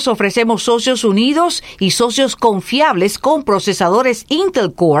Ofrecemos socios unidos y socios confiables con procesadores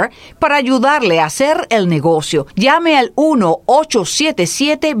Intel Core para ayudarle a hacer el negocio. Llame al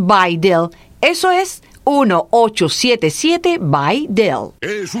 1-877-BUY-DEL. Eso es 1-877-BUY-DEL.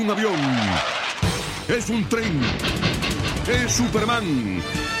 Es un avión. Es un tren. Es Superman.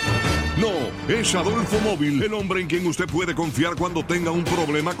 No, es Adolfo Móvil, el hombre en quien usted puede confiar cuando tenga un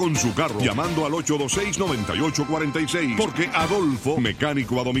problema con su carro. Llamando al 826-9846. Porque Adolfo,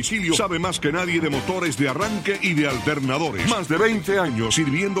 mecánico a domicilio, sabe más que nadie de motores de arranque y de alternadores. Más de 20 años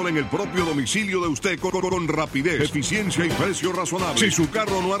sirviéndole en el propio domicilio de usted con rapidez, eficiencia y precio razonable. Si su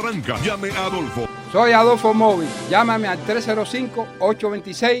carro no arranca, llame a Adolfo. Soy Adolfo Móvil. Llámame al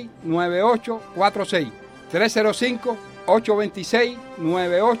 305-826-9846.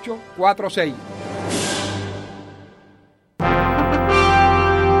 305-826-9846.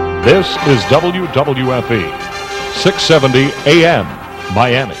 This is WWFE, 670 AM,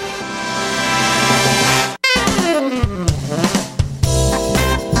 Miami.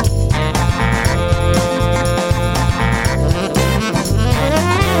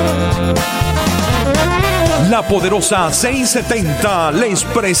 La poderosa 670 les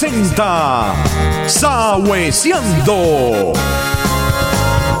presenta Sawesiando.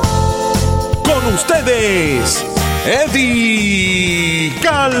 Con ustedes, Eddy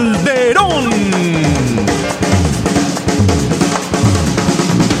Calderón.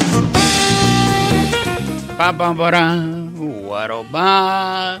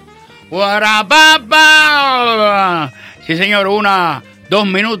 Sí, señor, 2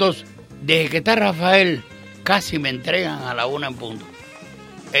 minutos. Desde que está Rafael, casi me entregan a la 1 en punto.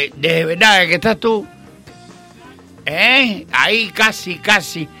 De verdad, que estás tú. Ahí casi.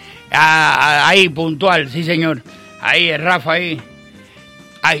 Ahí puntual, sí, señor. Ahí el Rafa, ahí.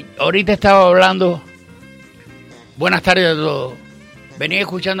 Ahorita estaba hablando. Buenas tardes a todos. Venía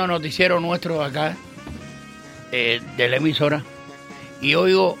escuchando noticiero nuestro acá, de la emisora, y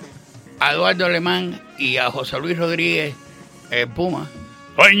oigo a Eduardo Alemán y a José Luis Rodríguez Puma.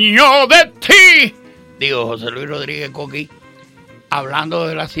 ¡Dueño de ti! Digo, José Luis Rodríguez Coqui, hablando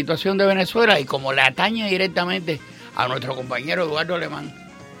de la situación de Venezuela, y como le atañe directamente a nuestro compañero Eduardo Alemán,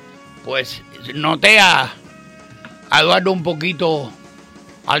 pues noté a Eduardo un poquito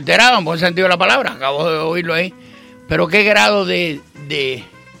alterado, en buen sentido de la palabra, acabo de oírlo ahí, pero qué grado de...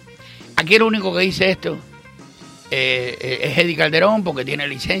 Aquí el único que dice esto es Eddy Calderón, porque tiene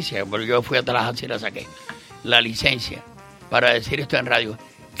licencia, porque yo fui a Tallahassee y la saqué, la licencia, para decir esto en radio.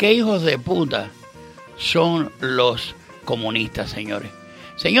 ¿Qué hijos de puta son los comunistas, señores?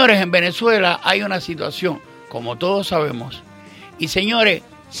 Señores, en Venezuela hay una situación, como todos sabemos, y señores,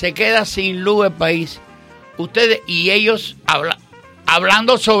 se queda sin luz el país. Ustedes y ellos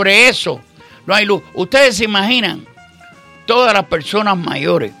hablando sobre eso, no hay luz. Ustedes se imaginan todas las personas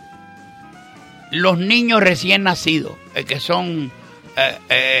mayores, los niños recién nacidos, que son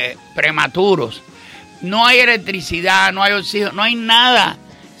prematuros, no hay electricidad, no hay oxígeno, no hay nada.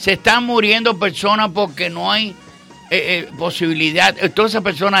 Se están muriendo personas porque no hay posibilidad. Todas esas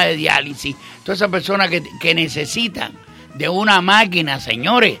personas de diálisis, todas esas personas que necesitan de una máquina,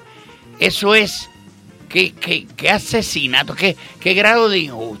 señores. Eso es, qué asesinato, qué grado de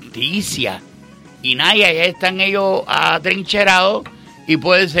injusticia. Y nadie, allá están ellos atrincherados y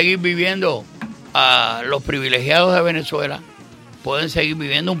pueden seguir viviendo, los privilegiados de Venezuela, pueden seguir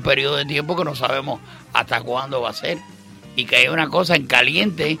viviendo un periodo de tiempo que no sabemos hasta cuándo va a ser. Y que hay una cosa en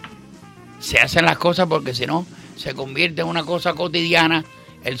caliente, se hacen las cosas porque si no, se convierte en una cosa cotidiana,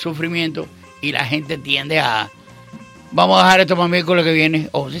 el sufrimiento, y la gente tiende a, vamos a dejar esto para el miércoles que viene,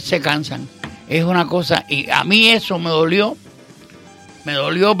 o se cansan. Es una cosa, y a mí eso me dolió,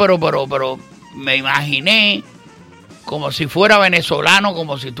 pero me imaginé como si fuera venezolano,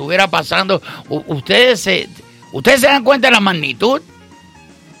 como si estuviera pasando. Ustedes se dan cuenta de la magnitud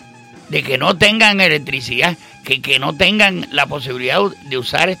de que no tengan electricidad, que no tengan la posibilidad de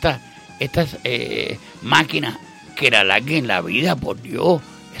usar estas máquinas que le alarguen la vida, por Dios.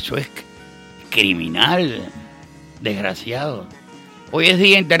 Eso es criminal, desgraciado. Hoy es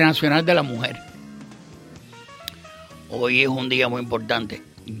Día Internacional de la Mujer. Hoy es un día muy importante.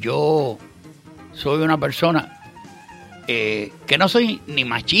 Yo soy una persona que no soy ni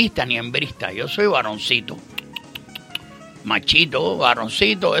machista ni hembrista. Yo soy varoncito. Machito,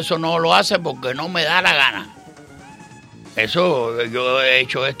 varoncito, eso no lo hace porque no me da la gana. Eso, yo he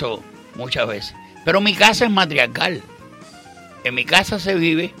hecho esto muchas veces. Pero mi casa es matriarcal. En mi casa se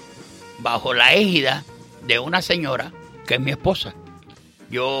vive bajo la égida de una señora que es mi esposa.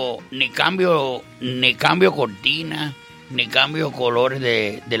 Yo ni cambio cortinas, ni cambio colores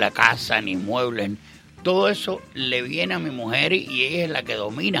de la casa, ni muebles. todo eso le viene a mi mujer y ella es la que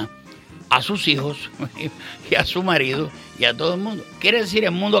domina a sus hijos y a su marido y a todo el mundo. Quiere decir,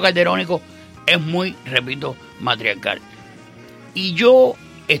 el mundo calderónico es muy, repito, matriarcal. Y yo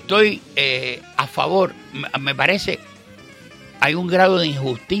estoy a favor, me parece, hay un grado de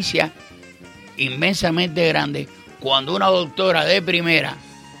injusticia inmensamente grande cuando una doctora de primera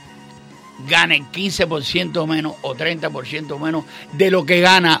gana el 15% menos o 30% menos de lo que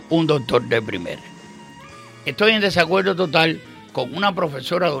gana un doctor de primera. Estoy en desacuerdo total con una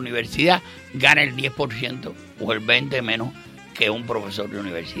profesora de universidad gana el 10% o el 20% menos que un profesor de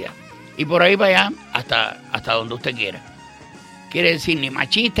universidad. Y por ahí para allá hasta donde usted quiera. Quiere decir, ni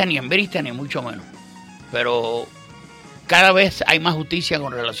machista, ni hembrista, ni mucho menos. Pero cada vez hay más justicia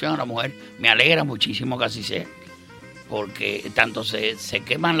con relación a la mujer. Me alegra muchísimo que así sea. Porque tanto se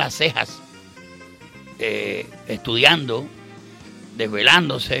queman las cejas estudiando,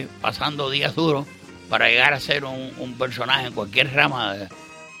 desvelándose, pasando días duros para llegar a ser un personaje en cualquier rama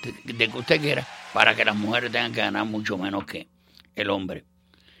de que usted quiera, para que las mujeres tengan que ganar mucho menos que el hombre.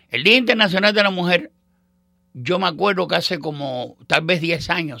 El Día Internacional de la Mujer, yo me acuerdo que hace como tal vez 10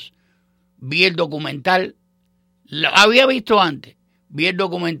 años vi el documental, lo había visto antes, vi el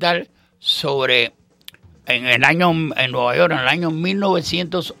documental sobre en Nueva York, en el año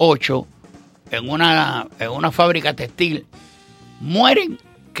 1908, en una fábrica textil, mueren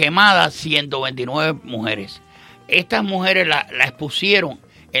quemadas 129 mujeres. Estas mujeres la expusieron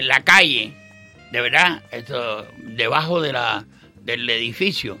en la calle, de verdad, debajo del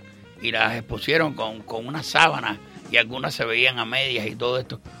edificio, y las expusieron con unas sábanas, y algunas se veían a medias y todo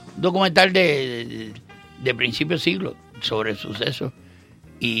esto. Un documental de principio de siglo sobre sucesos,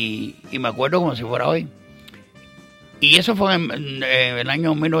 y me acuerdo como si fuera hoy. Y eso fue en el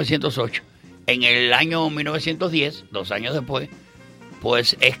año 1908. En el año 1910, 2 años después,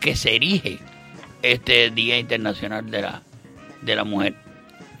 pues es que se erige este Día Internacional de la Mujer.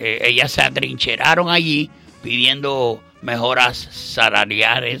 Ellas se atrincheraron allí pidiendo mejoras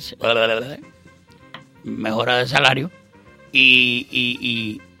salariales, mejoras de salario,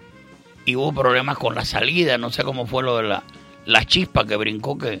 y hubo problemas con la salida. No sé cómo fue lo de la chispa que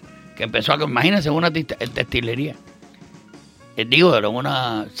brincó, que empezó a... Imagínense una textilería.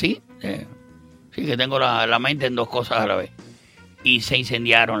 Sí, que tengo la mente en dos cosas a la vez. Y se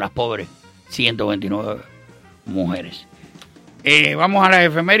incendiaron las pobres 129 mujeres. Vamos a las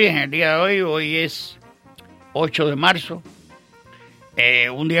efemérides en el día de hoy. Hoy es 8 de marzo.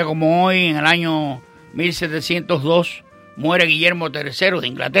 Un día como hoy, en el año 1702, muere Guillermo III de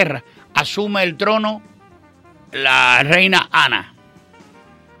Inglaterra. Asume el trono la reina Ana.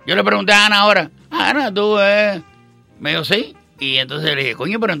 Yo le pregunté a Ana ahora, Ana, tú me dijo sí. Y entonces le dije,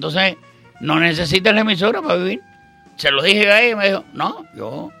 coño, pero entonces no necesitas la emisora para vivir. Se lo dije a ella y me dijo, no,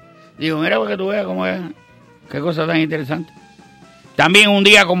 yo digo, mira para que tú veas cómo es, qué cosa tan interesante. También un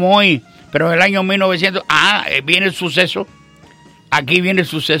día como hoy, pero en el año 1900, viene el suceso, aquí viene el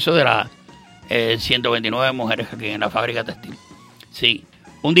suceso de las 129 mujeres aquí en la fábrica textil. Sí,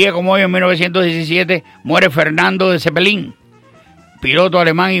 un día como hoy, en 1917, muere Fernando de Zeppelin, piloto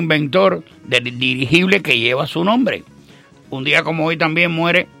alemán, inventor del dirigible que lleva su nombre. Un día como hoy también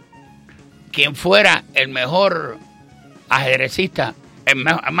muere quien fuera el mejor ajedrecista, el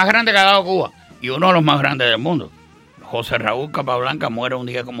más grande que ha dado Cuba y uno de los más grandes del mundo. José Raúl Capablanca muere un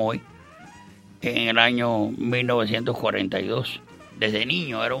día como hoy, en el año 1942. Desde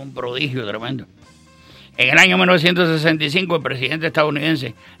niño era un prodigio tremendo. En el año 1965, el presidente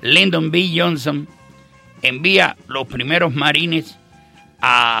estadounidense Lyndon B. Johnson envía los primeros marines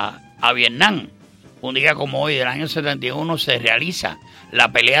a Vietnam. Un día como hoy, del año 71, se realiza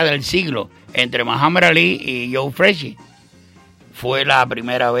la pelea del siglo entre Muhammad Ali y Joe Frazier. Fue la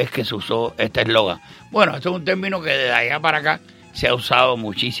primera vez que se usó este eslogan. Bueno, esto es un término que desde allá para acá se ha usado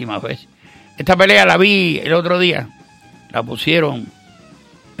muchísimas veces. Esta pelea la vi el otro día. La pusieron,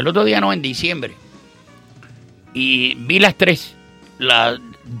 el otro día no, en diciembre. Y vi las 3. Las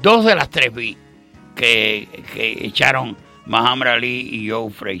 2 de las 3 vi que echaron Muhammad Ali y Joe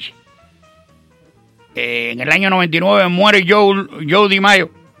Frazier. En el año 99 muere Joe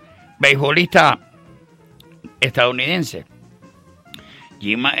DiMaggio, beisbolista estadounidense.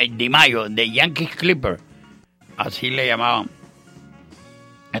 DiMaggio, de Yankees Clipper, así le llamaban.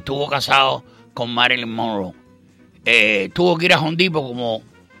 Estuvo casado con Marilyn Monroe. Tuvo que ir a Home Depot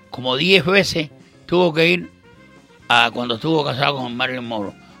como 10 veces. Tuvo que ir cuando estuvo casado con Marilyn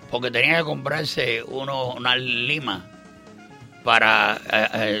Monroe, porque tenía que comprarse una lima para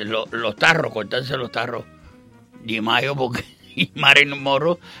los tarros, cortarse los tarros DiMaggio, porque Marilyn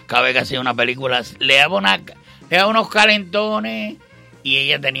Monroe, cada vez que hacía una película, le daba unos calentones y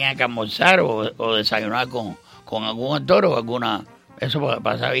ella tenía que almorzar o desayunar con algún actor o alguna... Eso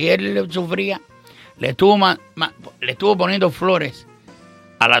pasaba. Y él sufría. Le estuvo poniendo flores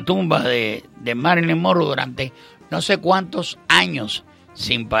a la tumba de Marilyn Monroe durante no sé cuántos años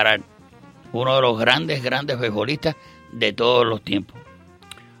sin parar. Uno de los grandes beisbolistas de todos los tiempos.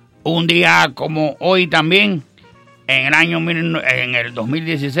 Un día como hoy también, en el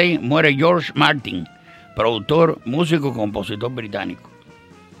 2016, muere George Martin, productor, músico y compositor británico.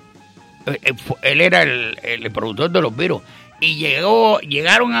 Él era el productor de los Beatles y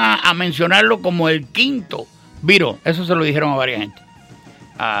llegaron a mencionarlo como el quinto Beatle. Eso se lo dijeron a varias gente.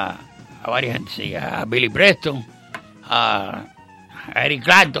 A varias gente, sí, a Billy Preston, a Eddy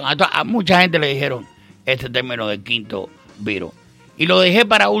Calderón, a mucha gente le dijeron este término del quinto Beatle. Y lo dejé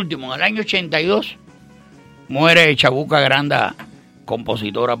para último. En el año 82 muere Chabuca Granda,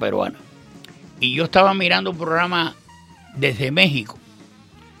 compositora peruana. Y yo estaba mirando un programa desde México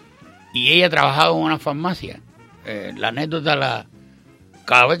y ella trabajaba en una farmacia. La anécdota,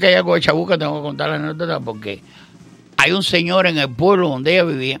 cada vez que hay algo de Chabuca tengo que contar la anécdota porque hay un señor en el pueblo donde ella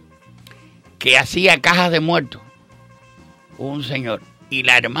vivía que hacía cajas de muertos. Un señor. Y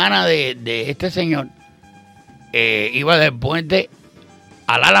la hermana de este señor iba del puente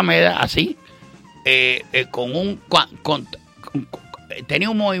a la Alameda, así, tenía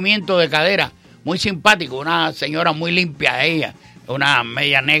un movimiento de cadera muy simpático, una señora muy limpia ella, una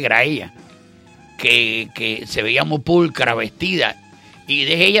media negra ella, que se veía muy pulcra, vestida, y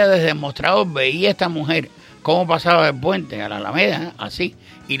de ella desde el mostrador veía a esta mujer cómo pasaba del puente a la Alameda, así,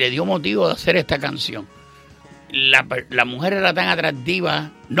 y le dio motivo de hacer esta canción. La mujer era tan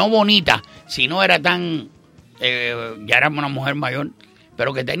atractiva, no bonita, sino era tan, ya era una mujer mayor,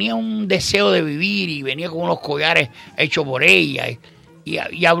 pero que tenía un deseo de vivir y venía con unos collares hechos por ella.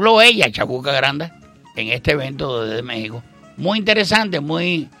 Y habló ella, Chabuca Granda, en este evento desde México. Muy interesante,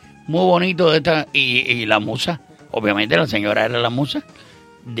 muy bonito. Y la musa, obviamente la señora era la musa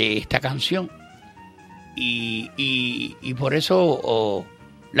de esta canción. Y por eso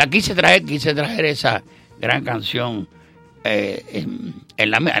la quise traer esa gran canción en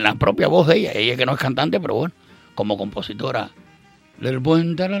la propia voz de ella. Ella que no es cantante, pero bueno, como compositora. Del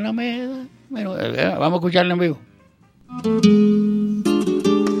puente a la Alameda. Bueno, vamos a escucharla en vivo.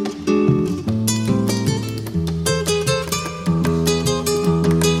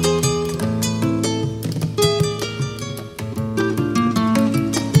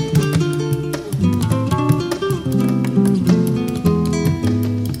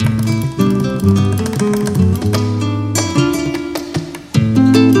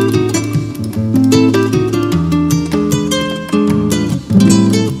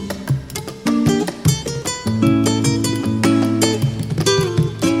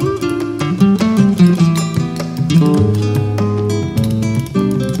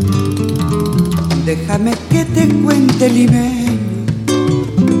 Déjame que te cuente limeño,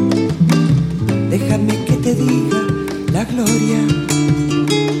 déjame que te diga la gloria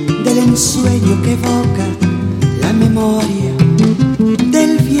del ensueño que evoca la memoria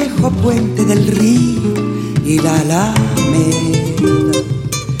del viejo puente del río y la alameda.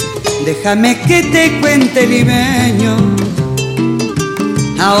 Déjame que te cuente limeño,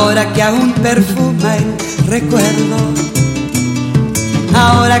 ahora que aún perfuma el recuerdo,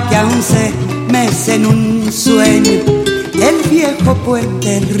 ahora que aún se mece en un sueño el viejo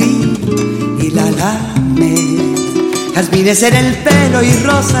puente, el río y la alameda. Jazmines en el pelo y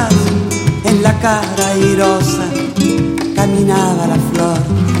rosas en la cara airosa, caminaba la flor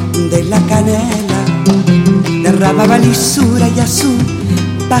de la canela, derramaba lisura y a su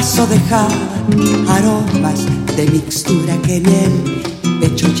paso dejaba aromas de mixtura que en el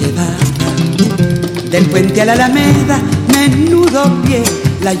pecho llevaba. Del puente a la alameda, menudo pie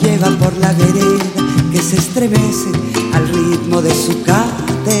la lleva por la vereda que se estremece al ritmo de su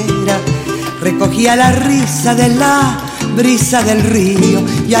cadera. Recogía la risa de la brisa del río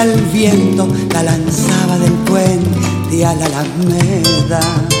y al viento la lanzaba del puente a la alameda.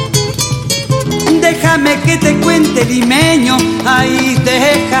 Déjame que te cuente limeño, ahí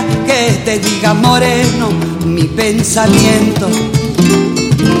deja que te diga moreno mi pensamiento.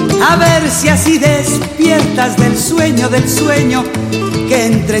 A ver si así despiertas del sueño que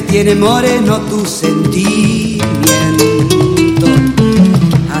entretiene moreno tu sentimiento.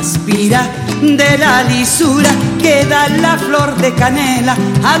 Aspira de la lisura que da la flor de canela,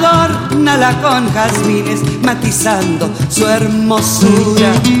 adórnala con jazmines matizando su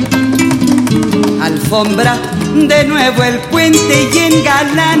hermosura. Alfombra de nuevo el puente y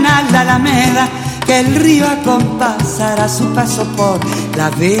engalana la alameda, que el río acompasará su paso por la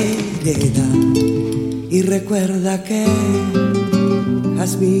vereda. Y recuerda que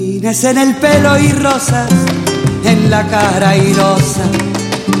Jazmines en el pelo y rosas en la cara airosa.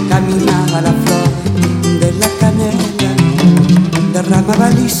 Caminaba la flor de la canela, derramaba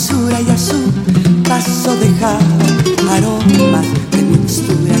lisura y a su paso dejaba aromas de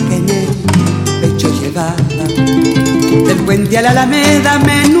mixtura que en el pecho llevaba. Del puente a la alameda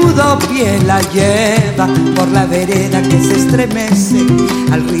menudo pie la lleva por la vereda que se estremece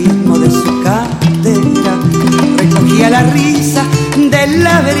al ritmo de su cadera. Recogía la risa de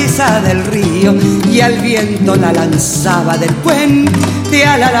la brisa del río y al viento la lanzaba del puente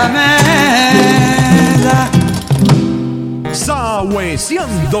a la alameda.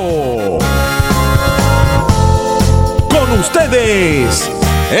 Sawesiando. Con ustedes,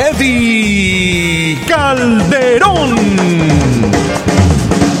 Eddy Calderón.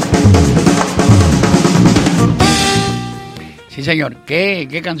 Sí, señor.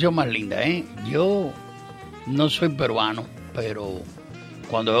 ¿Qué canción más linda, ¿eh? Yo no soy peruano, pero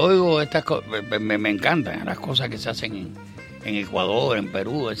cuando oigo estas cosas, me encantan las cosas que se hacen en Ecuador, en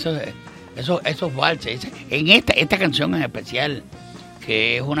Perú, esos valses. En esta canción en especial,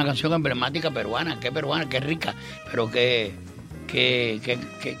 que es una canción emblemática peruana, qué rica, pero qué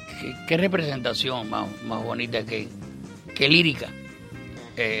representación más bonita, qué lírica,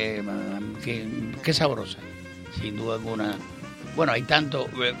 qué sabrosa, sin duda alguna. Bueno, hay tanto,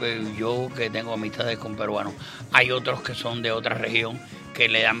 yo que tengo amistades con peruanos, hay otros que son de otra región que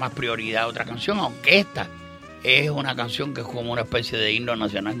le dan más prioridad a otra canción, aunque esta es una canción que es como una especie de himno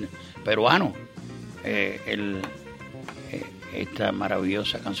nacional peruano. Esta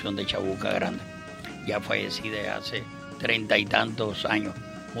maravillosa canción de Chabuca Granda, ya fallecida hace 30 y tantos años,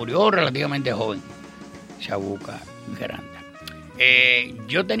 murió relativamente joven, Chabuca Granda.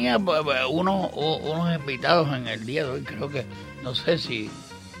 Yo tenía unos invitados en el día de hoy, creo que, no sé si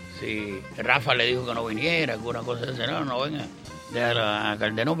Rafa le dijo que no viniera, alguna cosa de ese, no venga, déjala a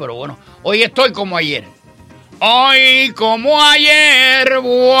Calderón, pero bueno, hoy estoy como ayer. Hoy como ayer,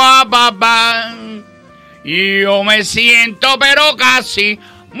 guapapá, yo me siento pero casi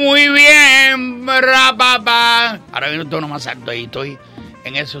muy bien, rapapá. Ahora viene un tono más alto ahí, estoy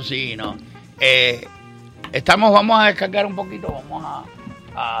en eso sí, ¿no? Vamos a descargar un poquito, vamos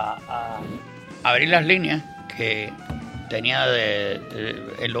a abrir las líneas que tenía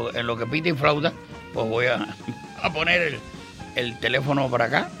en lo que pita y flauta, pues voy a poner el teléfono para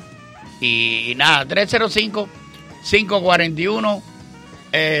acá. Y nada,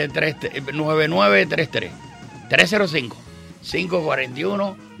 305-541-9933.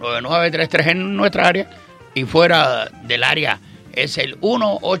 305-541-9933 en nuestra área, y fuera del área es el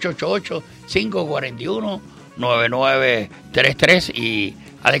 1-888-541-9933. Y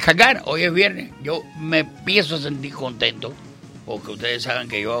a descargar, hoy es viernes, yo me empiezo a sentir contento, porque ustedes saben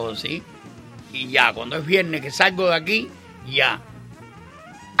que yo hago así, y ya, cuando es viernes que salgo de aquí, ya,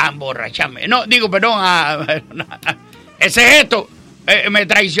 a emborracharme. No, digo, perdón, ese gesto me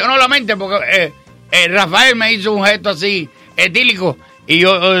traicionó la mente, porque Rafael me hizo un gesto así, etílico, y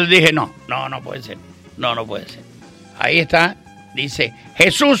yo dije, no puede ser, no puede ser. Ahí está, dice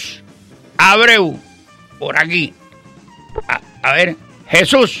Jesús Abreu, por aquí. A ver,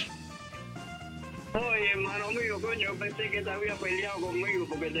 Jesús. Oye, hermano mío, coño, pensé que te había peleado conmigo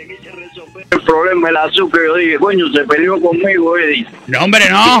porque te quise resolver el problema del azúcar. Yo dije, coño, se peleó conmigo, Eddy. No, hombre,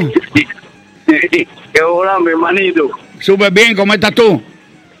 no. Qué hola, mi hermanito. Súper bien, ¿cómo estás tú?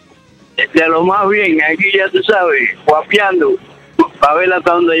 De lo más bien, aquí ya tú sabes, guapeando, para ver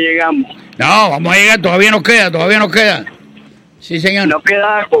hasta dónde llegamos. No, vamos a llegar, todavía nos queda. Sí, señor. ¿Nos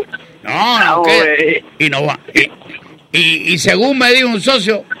queda algo? No, nos queda. Y no va. Y según me dijo un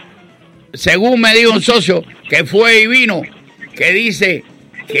socio que fue y vino, que dice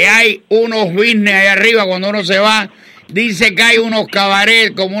que hay unos business ahí arriba cuando uno se va, dice que hay unos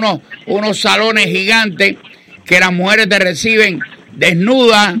cabarets, como unos salones gigantes, que las mujeres te reciben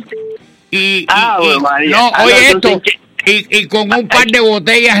desnudas y oye esto, y con un par de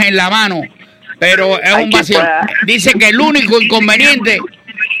botellas en la mano, pero es un vacío. Dice que el único inconveniente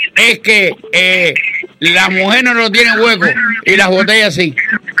es que las mujeres no tienen hueco y las botellas sí.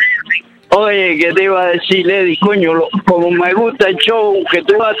 Oye, ¿qué te iba a decir, Eddy? Coño, como me gusta el show que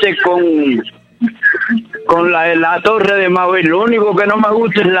tú haces con la Torre de Mabel, lo único que no me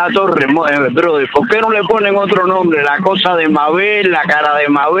gusta es la Torre, brother. ¿Por qué no le ponen otro nombre? La cosa de Mabel, la cara de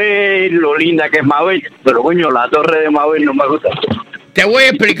Mabel, lo linda que es Mabel. Pero, coño, la Torre de Mabel no me gusta. Te voy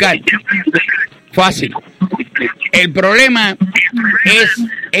a explicar. Fácil. El problema es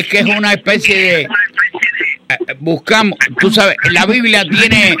que es una especie de... buscamos, tú sabes, la Biblia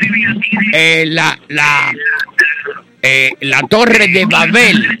tiene la Torre de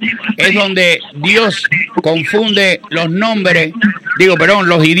Babel, es donde Dios confunde los nombres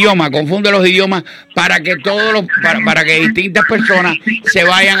los idiomas, confunde los idiomas para que para que distintas personas se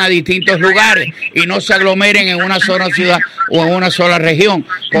vayan a distintos lugares y no se aglomeren en una sola ciudad o en una sola región.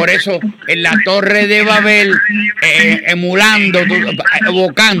 Por eso en la Torre de Babel,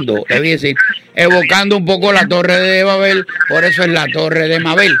 evocando un poco la Torre de Babel, por eso es la Torre de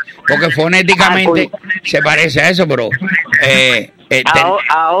Babel, porque fonéticamente se parece a eso, pero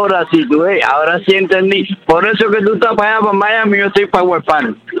ahora sí, tú ves, ahora sí entendí. Por eso que tú estás para allá, para Miami, yo estoy para West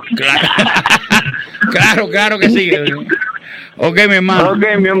Palm. Claro que sí. Ok, mi hermano. Ok,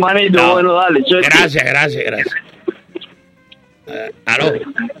 mi hermanito, no. Bueno, dale. Gracias. Aló,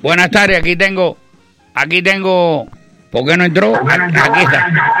 buenas tardes, aquí tengo, ¿por qué no entró? Aquí está.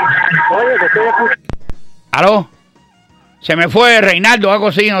 Oye, que estoy escuchando. Aló, se me fue Reinaldo, algo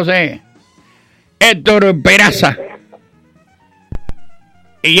así, no sé. Héctor Peraza.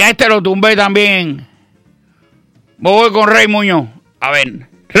 Y a este lo tumbé también. Voy con Rey Muñoz. A ver,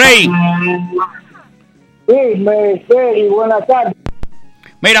 Rey. Sí, buenas tardes.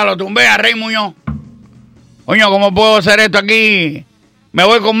 Mira, lo tumbé a Rey Muñoz. Coño, ¿cómo puedo hacer esto aquí? Me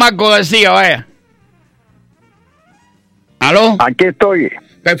voy con Marco García, vaya. ¿Aló? Aquí estoy.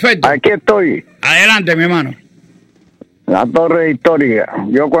 Perfecto. Aquí estoy. Adelante, mi hermano. La torre histórica.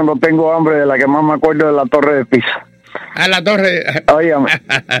 Yo cuando tengo hambre, de la que más me acuerdo es la Torre de Pisa. La torre. Óyame,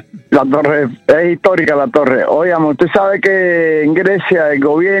 la torre es histórica, la torre. Óyame, usted sabe que en Grecia el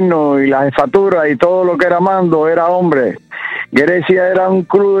gobierno y la jefatura y todo lo que era mando era hombre. Grecia era un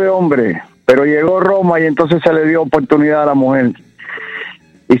club de hombres, pero llegó Roma y entonces se le dio oportunidad a la mujer.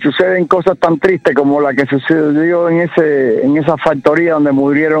 Y suceden cosas tan tristes como la que sucedió en esa factoría donde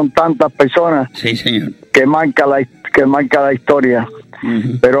murieron tantas personas. Sí, señor. Que marca la historia.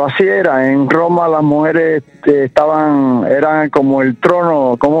 Uh-huh. Pero así era, en Roma las mujeres eran como el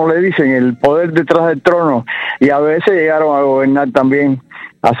trono, como le dicen, el poder detrás del trono, y a veces llegaron a gobernar también.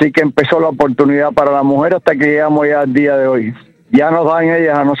 Así que empezó la oportunidad para la mujer hasta que llegamos ya al día de hoy. Ya nos dan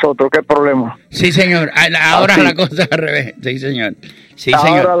ellas a nosotros, ¿qué problema? Sí, señor. Ahora la cosa es al revés. Sí, señor. Sí, ahora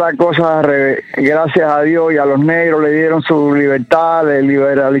señor. la cosa es al revés. Gracias a Dios y a los negros le dieron su libertad, le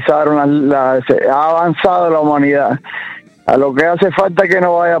liberalizaron, ha avanzado la humanidad. A lo que hace falta es que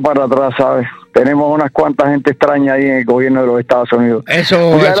no vaya para atrás, ¿sabes? Tenemos unas cuantas gente extraña ahí en el gobierno de los Estados Unidos.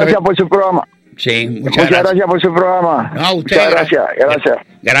 Muchas gracias por su programa. Sí, muchas gracias por su programa. No, a usted. Muchas gracias.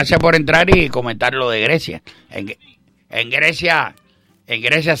 Gracias por entrar y comentar lo de Grecia. En Grecia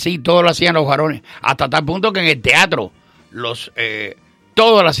sí, todo lo hacían los varones. Hasta tal punto que en el teatro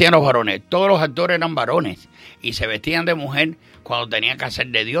todo lo hacían los varones. Todos los actores eran varones y se vestían de mujer cuando tenían que hacer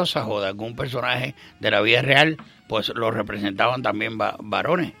de diosas o de algún personaje de la vida real, pues lo representaban también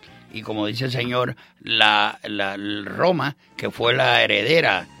varones. Y como dice el señor, la Roma, que fue la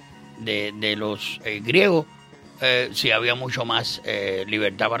heredera de los griegos, sí había mucho más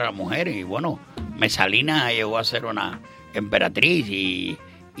libertad para las mujeres. Y bueno, Mesalina llegó a ser una emperatriz y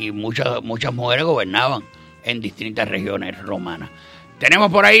muchas mujeres gobernaban en distintas regiones romanas.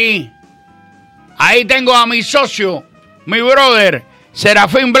 Tenemos por ahí tengo a mi socio, mi brother,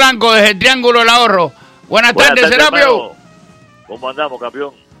 Serafín Blanco, desde el Triángulo del Ahorro. Buenas tardes, Serapio. ¿Cómo andamos,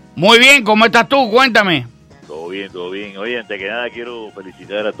 campeón? Muy bien, ¿cómo estás tú? Cuéntame. Todo bien. Oye, antes que nada quiero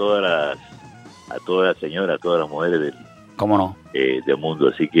felicitar a todas las señoras, a todas las mujeres del mundo.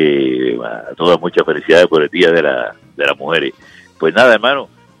 Así que a todas muchas felicidades por el Día de las Mujeres. Pues nada, hermano,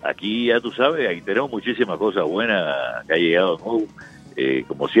 aquí ya tú sabes, aquí tenemos muchísimas cosas buenas que ha llegado nuevo.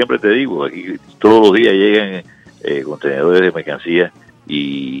 Como siempre te digo, aquí todos los días llegan contenedores de mercancía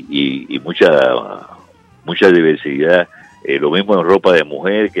y mucha diversidad. Lo mismo en ropa de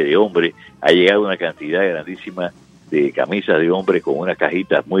mujer que de hombre. Ha llegado una cantidad grandísima de camisas de hombre con unas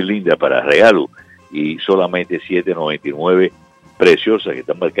cajitas muy lindas para regalo y solamente $7.99, preciosas, que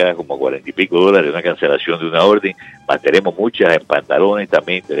están marcadas como $40 y pico, una cancelación de una orden. Más tenemos muchas en pantalones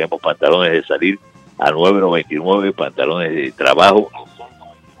también. Tenemos pantalones de salir a $9.99, pantalones de trabajo a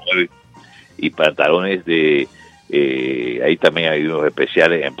 $9.99 y pantalones de ahí también hay unos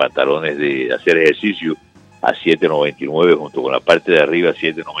especiales en pantalones de hacer ejercicio a $7.99, junto con la parte de arriba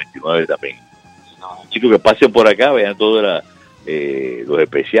 $7.99 también. Chicos, que pasen por acá, vean todos los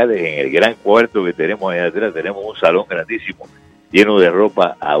especiales en el gran cuarto que tenemos allá atrás. Tenemos un salón grandísimo lleno de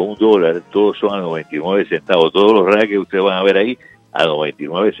ropa a $1, todos son a 99 centavos. Todos los racks que ustedes van a ver ahí a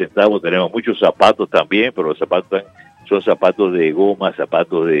 99 centavos. Tenemos muchos zapatos también, pero los zapatos son zapatos de goma,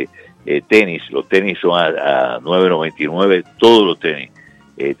 zapatos de tenis. Los tenis son a $9.99, todos los tenis.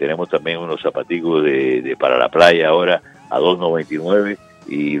 Tenemos también unos zapaticos de para la playa ahora a $2.99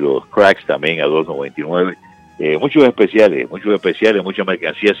 y los cracks también a $2.99. Muchos especiales, mucha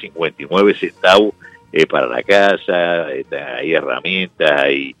mercancía, 59 centavos. para la casa, hay herramientas,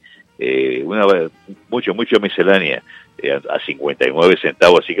 hay mucho miscelánea a 59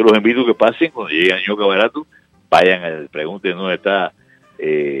 centavos. Así que los invito a que pasen cuando lleguen a Ñoca Barato, vayan, pregunten dónde está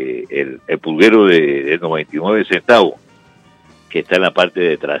el pulguero de 99 centavos, que está en la parte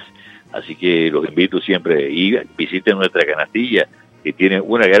de atrás. Así que los invito siempre y visiten nuestra canastilla, que tiene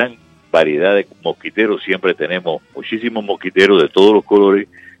una gran variedad de mosquiteros. Siempre tenemos muchísimos mosquiteros de todos los colores,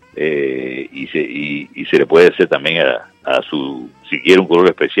 y se le puede hacer también a su, si quiere un color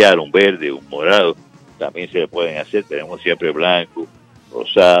especial, un verde, un morado, también se le pueden hacer. Tenemos siempre blanco,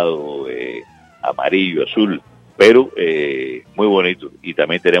 rosado, amarillo, azul, pero muy bonito. Y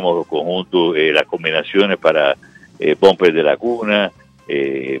también tenemos los conjuntos, las combinaciones para bumpers de la cuna,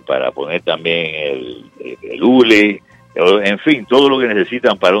 para poner también el hule, en fin, todo lo que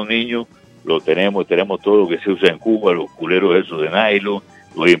necesitan para un niño lo tenemos. Tenemos todo lo que se usa en Cuba, los culeros esos de nylon,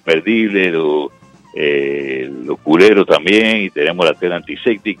 los imperdibles, los culeros también, y tenemos la tela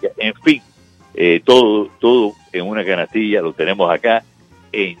antiséptica, en fin, todo en una canastilla lo tenemos acá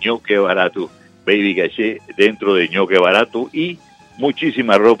en Ñoque Barato, Baby Caché, dentro de Ñoque Barato, y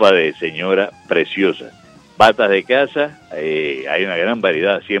muchísima ropa de señora preciosa. Batas de casa, hay una gran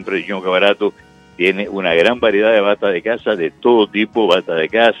variedad, siempre Ñoque Barato tiene una gran variedad de batas de casa, de todo tipo, batas de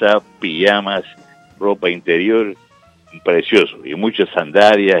casa, pijamas, ropa interior, precioso, y muchas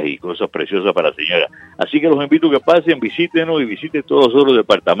sandalias y cosas preciosas para la señora. Así que los invito a que pasen, visítenos y visiten todos los otros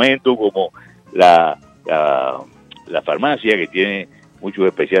departamentos, como la farmacia, que tiene muchos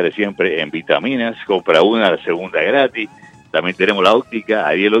especiales siempre en vitaminas, compra una, la segunda gratis. También tenemos la óptica,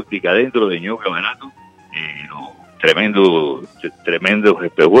 Ariel Óptica, dentro de Ñoque Barato, tremendos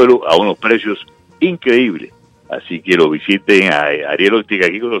espejuelos a unos precios increíbles. Así que lo visiten a Ariel Óptica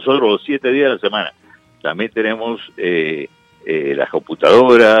aquí con nosotros los 7 días de la semana. También tenemos las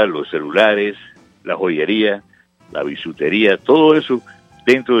computadoras, los celulares, la joyería, la bisutería, todo eso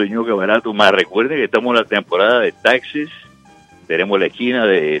dentro de Ñoque Barato. Más recuerden que estamos en la temporada de taxes. Tenemos la esquina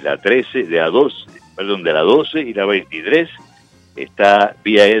de la 13, de la 12 y la 23. Está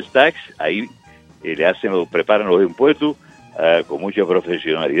VIS Tax, ahí preparan los impuestos con mucha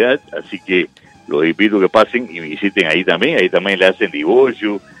profesionalidad. Así que los invito a que pasen y visiten ahí también. Ahí también le hacen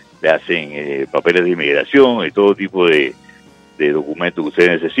divorcio, le hacen papeles de inmigración y todo tipo de documentos que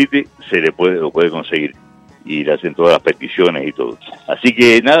usted necesite, lo puede conseguir, y le hacen todas las peticiones y todo. Así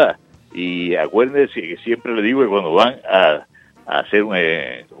que nada, y acuérdense que siempre les digo que cuando van a hacer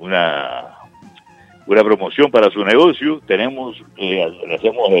una promoción para su negocio, le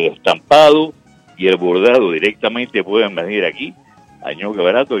hacemos el estampado y el bordado directamente. Pueden venir aquí a Ñoque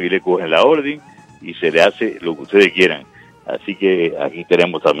Barato, aquí le cogen la orden y se le hace lo que ustedes quieran. Así que aquí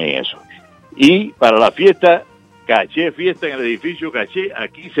tenemos también eso. Y para la fiesta, Caché Fiesta en el edificio Caché,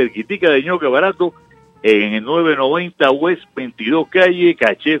 aquí cerquitica de Ñoque Barato, en el 990 West 22 Calle,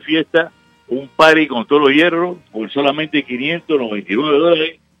 Caché Fiesta, un party con todos los hierros, por solamente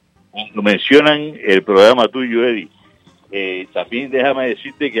 $599, cuando mencionan el programa tuyo, Eddy. También déjame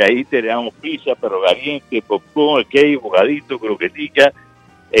decirte que ahí tenemos pizza, perro caliente, popcorn, cake, bocadito, croquetica,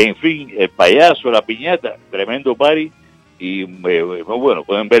 en fin, el payaso, la piñata, tremendo party. Y bueno,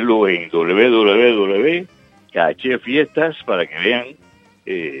 pueden verlo en www.caché Fiestas para que vean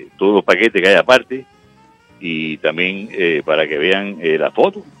todos los paquetes que hay aparte, y también para que vean la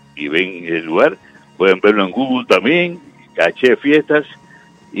foto y ven el lugar. Pueden verlo en Google también, Caché Fiestas.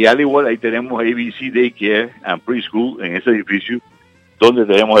 Y al igual ahí tenemos ABC Daycare and Preschool en ese edificio, donde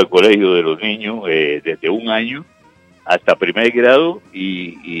tenemos el colegio de los niños desde 1 año hasta 1er grado,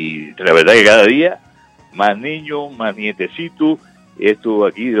 y la verdad que cada día más niños, más nietecitos. Esto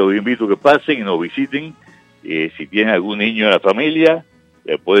aquí los invito a que pasen y nos visiten. Si tienen algún niño en la familia,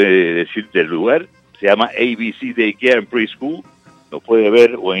 le puede decirte el lugar. Se llama ABC Daycare and Preschool. Nos puede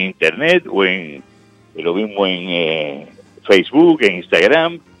ver o en internet o en lo mismo en Facebook, en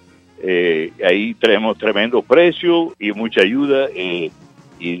Instagram. Ahí tenemos tremendo precio y mucha ayuda, y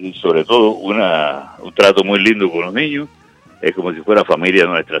sobre todo un trato muy lindo con los niños. Es como si fuera familia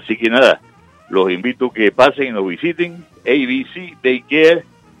nuestra. Así que nada, los invito a que pasen y nos visiten, ABC Daycare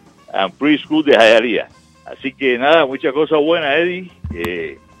and Preschool de Hialeah. Así que nada, muchas cosas buenas, Eddy.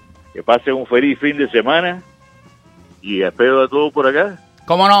 Que pasen un feliz fin de semana, y espero a todos por acá.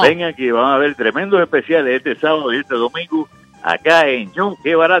 ¿Cómo no? Vengan, que van a ver tremendos especiales este sábado y este domingo acá en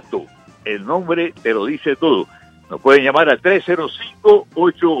Ñoque Barato. El nombre te lo dice todo. Nos pueden llamar al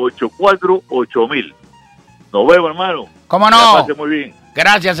 305-884-8000. Nos vemos, hermano. ¿Cómo no? Que la pase muy bien.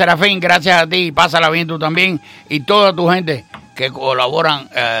 Gracias, Serafín, gracias a ti, pásala bien tú también, y toda tu gente que colaboran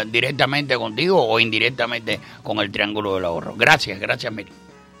directamente contigo o indirectamente con el Triángulo del Ahorro. Gracias, Miri.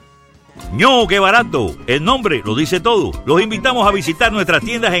 ¡No, qué barato! El nombre lo dice todo. Los invitamos a visitar nuestras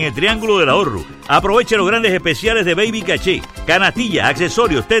tiendas en el Triángulo del Ahorro. Aproveche los grandes especiales de Baby Caché, canastillas,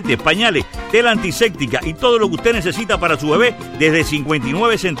 accesorios, tetes, pañales, tela antiséptica y todo lo que usted necesita para su bebé desde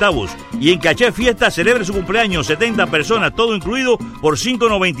 59 centavos. Y en Caché Fiesta celebre su cumpleaños, 70 personas, todo incluido por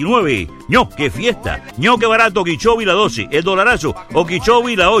 $5.99. ¡No, qué fiesta! ¡No, qué barato! Okeechobee la 12, El Dolarazo,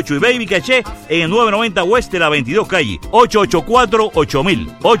 Okeechobee la 8 y Baby Caché en el 990 West de la 22 calle.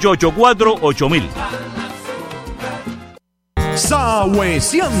 884-8000. 884-8000.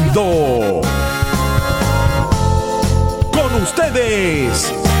 Sawesiando. Con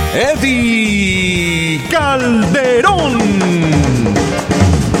ustedes, Eddy Calderón.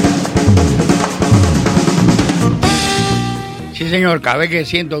 Sí, señor, cada vez que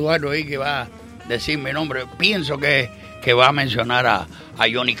siento Eduardo ahí que va a decir mi nombre, pienso que va a mencionar a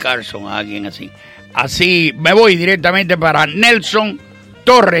Johnny Carson, a alguien así. Así me voy directamente para Nelson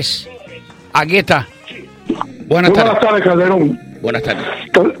Torres. Aquí está. Buenas tardes, Calderón. Buenas tardes.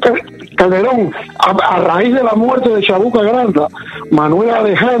 Calderón, a raíz de la muerte de Chabuca Granda, Manuel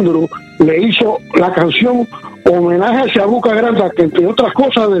Alejandro le hizo la canción homenaje a Chabuca Granda, que entre otras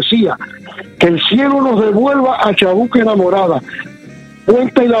cosas decía: que el cielo nos devuelva a Chabuca enamorada,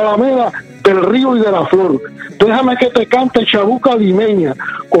 Puente y la Alameda, del río y de la flor. Déjame que te cante Chabuca limeña,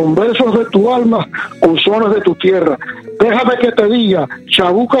 con versos de tu alma, con sones de tu tierra. Déjame que te diga,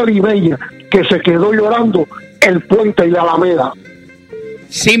 Chabuca limeña, que se quedó llorando el Puente y la Alameda.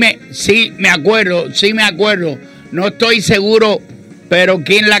 Sí me acuerdo. No estoy seguro, pero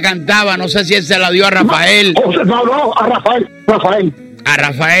quién la cantaba, no sé si él se la dio a Rafael. No, a Rafael. A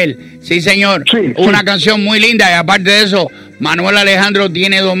Rafael, sí, señor. Sí, una canción muy linda, y aparte de eso, Manuel Alejandro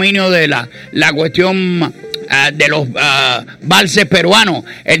tiene dominio de la cuestión de los valses peruanos.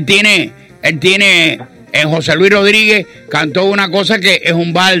 Él tiene en José Luis Rodríguez cantó una cosa que es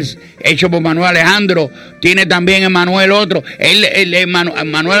un vals hecho por Manuel Alejandro. Tiene también en Manuel otro.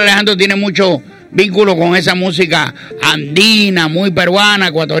 Manuel Alejandro tiene mucho vínculo con esa música andina, muy peruana,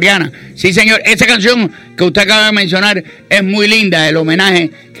 ecuatoriana. Sí, señor, esa canción que usted acaba de mencionar es muy linda, el homenaje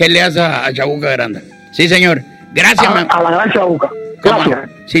que él le hace a Chabuca Granda. Sí, señor. Gracias, a la gran Chabuca. Gracias.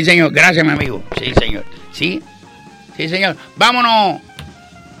 Sí, señor. Gracias, mi amigo. Sí, señor. Sí, señor. Vámonos.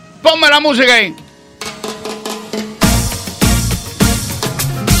 Ponme la música ahí.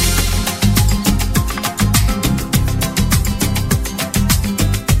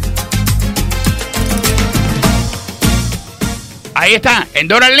 Ahí está, en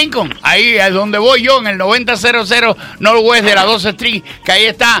Doral Lincoln, ahí es donde voy yo, en el 9000 Northwest de la 12 Street, que ahí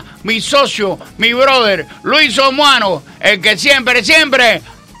está mi socio, mi brother, Luis Omuano, el que siempre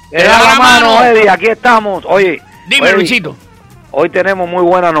le da la mano, Eddy, aquí estamos. Oye, dime, Luisito. Hoy tenemos muy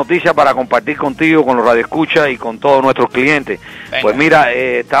buenas noticias para compartir contigo, con los radioescuchas y con todos nuestros clientes. Venga. Pues mira,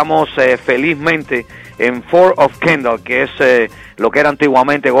 estamos felizmente en Fort of Kendall, que es lo que era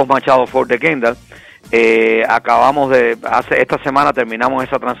antiguamente Goss Machado Fort de Kendall. Acabamos esta semana terminamos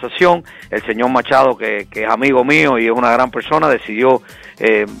esa transacción. El señor Machado, que es amigo mío y es una gran persona, decidió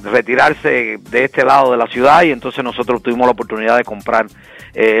retirarse de este lado de la ciudad, y entonces nosotros tuvimos la oportunidad de comprar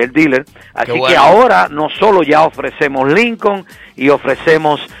el dealer. Así que ahora no solo ya ofrecemos Lincoln y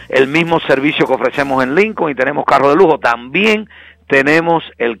ofrecemos el mismo servicio que ofrecemos en Lincoln y tenemos carro de lujo, también tenemos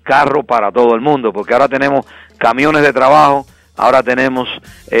el carro para todo el mundo, porque ahora tenemos camiones de trabajo, ahora tenemos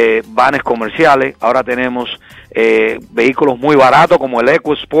vanes comerciales, ahora tenemos vehículos muy baratos como el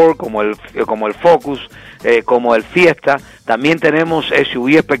EcoSport, como el Focus, como el Fiesta. También tenemos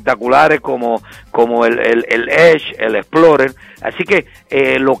SUV espectaculares como el Edge, el Explorer. Así que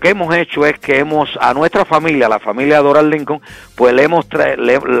lo que hemos hecho es que a nuestra familia, la familia Doral Lincoln, pues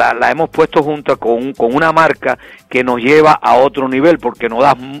la hemos puesto junto con una marca que nos lleva a otro nivel, porque nos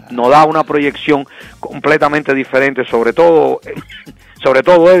da una proyección completamente diferente, sobre todo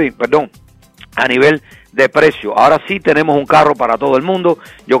Eddy, a nivel de precio. Ahora sí tenemos un carro para todo el mundo.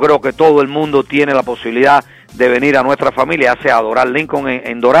 Yo creo que todo el mundo tiene la posibilidad de venir a nuestra familia, ya sea a Doral Lincoln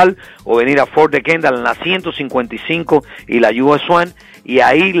en Doral, o venir a Fort de Kendall en la 155 y la US 1, y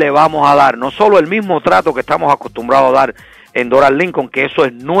ahí le vamos a dar no solo el mismo trato que estamos acostumbrados a dar en Doral Lincoln, que eso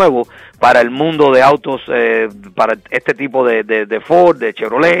es nuevo para el mundo de autos, para este tipo de Ford, de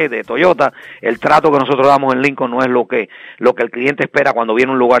Chevrolet, de Toyota. El trato que nosotros damos en Lincoln no es lo que el cliente espera cuando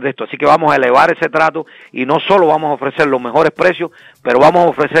viene a un lugar de esto. Así que vamos a elevar ese trato, y no solo vamos a ofrecer los mejores precios, pero vamos a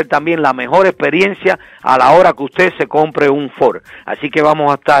ofrecer también la mejor experiencia a la hora que usted se compre un Ford. Así que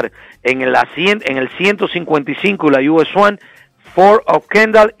vamos a estar en el 155 y la US 1, Ford of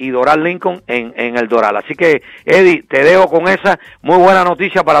Kendall y Doral Lincoln en el Doral. Así que, Eddy, te dejo con esa muy buena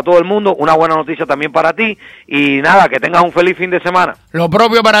noticia para todo el mundo, una buena noticia también para ti, y nada, que tengas un feliz fin de semana. Lo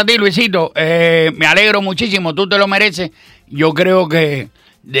propio para ti, Luisito. Me alegro muchísimo, tú te lo mereces. Yo creo que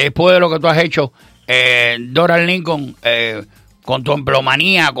después de lo que tú has hecho, Doral Lincoln, con tu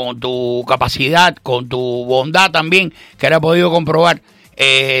empleomanía, con tu capacidad, con tu bondad también, que le he podido comprobar,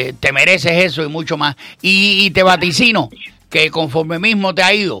 te mereces eso y mucho más. Y te vaticino que conforme mismo te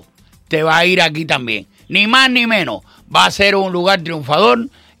ha ido, te va a ir aquí también. Ni más ni menos. Va a ser un lugar triunfador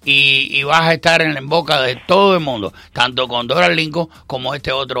y vas a estar en boca de todo el mundo, tanto con Doral Lincoln como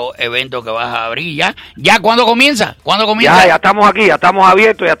este otro evento que vas a abrir. ¿Ya cuándo comienza? Ya estamos aquí, ya estamos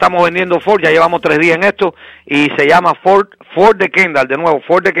abiertos, ya estamos vendiendo Ford, ya llevamos 3 días en esto, y se llama Ford de Kendall, de nuevo,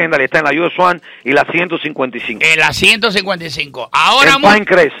 Ford de Kendall, está en la US 1 y la 155. En la 155. Ahora en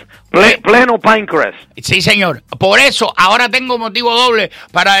Pinecrest, pleno Pinecrest. Sí, señor. Por eso, ahora tengo motivo doble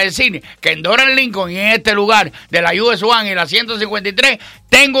para decir que en Doral Lincoln y en este lugar de la US 1 y la 153,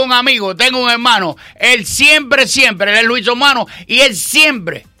 tengo un amigo, tengo un hermano. Él siempre, él es Luis Humano, y él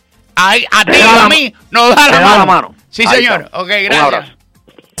siempre, a ti y a mí, nos da la mano. Sí, señor. Ok, gracias.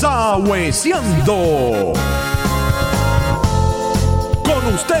 Sawesiando.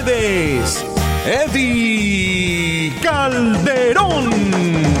 Con ustedes, Eddy Calderón.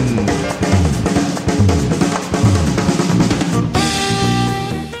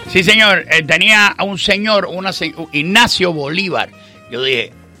 Sí, señor. Tenía a un señor, Ignacio Bolívar. Yo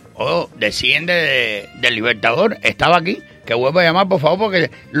dije, desciende del Libertador, estaba aquí, que vuelva a llamar, por favor,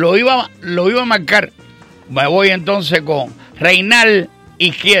 porque lo iba a marcar. Me voy entonces con Reinal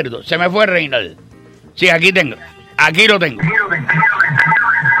Izquierdo. Se me fue Reinal. Sí, aquí lo tengo.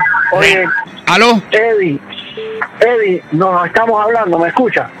 Oye, ¿aló? Eddy, nos estamos hablando, ¿me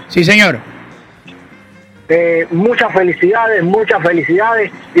escucha? Sí, señor. Muchas felicidades y muchas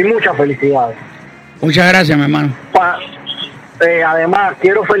felicidades. Muchas gracias, mi hermano. Además,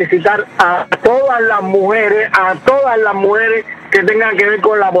 quiero felicitar a todas las mujeres que tengan que ver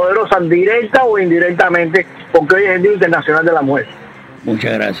con la poderosa, directa o indirectamente, porque hoy es el Día Internacional de la Mujer.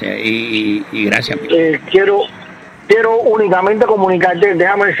 Muchas gracias y gracias. Quiero únicamente comunicarte,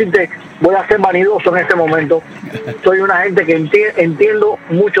 déjame decirte, voy a ser vanidoso en este momento. Soy una gente que entiendo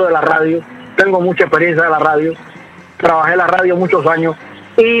mucho de la radio, tengo mucha experiencia de la radio, trabajé en la radio muchos años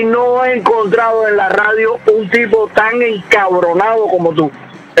y no he encontrado en la radio un tipo tan encabronado como tú.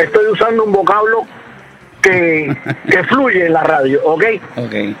 Estoy usando un vocablo que fluye en la radio, ¿ok?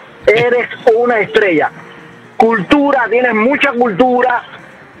 Eres una estrella. Cultura, tienes mucha cultura,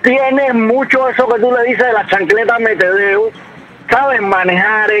 tienes mucho eso que tú le dices de la chancleta metedeo, sabes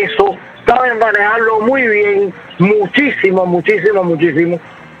manejar eso, sabes manejarlo muy bien, muchísimo.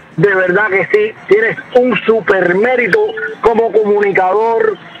 De verdad que sí, tienes un super mérito como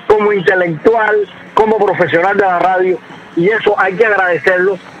comunicador, como intelectual, como profesional de la radio, y eso hay que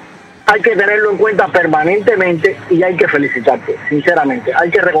agradecerlo, hay que tenerlo en cuenta permanentemente y hay que felicitarte, sinceramente, hay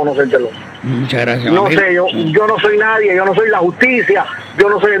que reconocértelo. Muchas gracias. No sé, yo no soy nadie, yo no soy la justicia, yo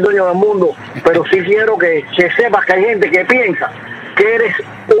no soy el dueño del mundo, pero sí quiero que sepas que hay gente que piensa que eres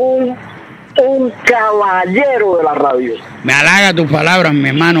un caballero de la radio. Me halaga tus palabras, mi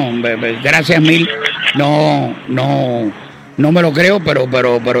hermano. Gracias mil. No me lo creo, pero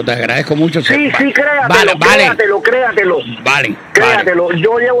te agradezco mucho. Sí, créatelo. Vale. Créatelo.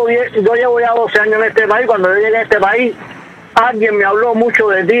 Yo llevo ya 12 años en este país. Cuando yo llegué a este país, alguien me habló mucho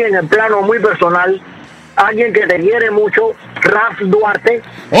de ti en el plano muy personal. Alguien que te quiere mucho, Raf Duarte.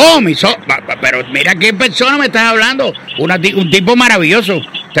 Pero mira qué persona me estás hablando. Un tipo maravilloso,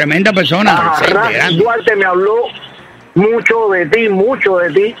 tremenda persona. Raf Duarte me habló mucho de ti,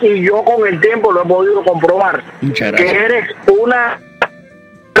 y yo con el tiempo lo he podido comprobar. Muchas gracias. Que eres una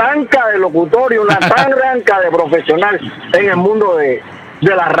tanca de locutor y una tanca de profesional en el mundo de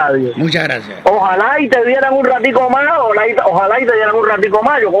la radio. Muchas gracias. Ojalá y te dieran un ratico más,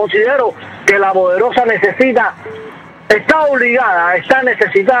 Yo considero que la poderosa está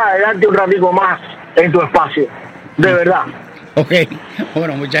necesitada de darte un ratico más en tu espacio, de verdad. Ok,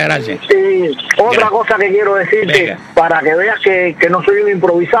 bueno, muchas gracias. Y otra cosa que quiero decirte, para que veas que no soy un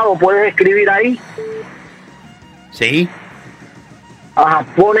improvisado, puedes escribir ahí. Sí.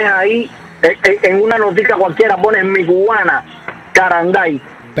 Pones ahí, en una noticia cualquiera, pones mi cubana, Caranday.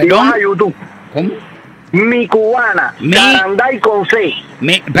 ¿Perdón? Y vas a YouTube. ¿Cómo? Mi cubana, Caranday con C.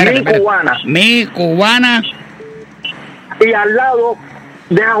 Cubana. Mi cubana. Y al lado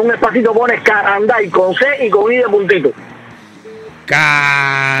dejas un espacito, pones Caranday con C y con I de puntito.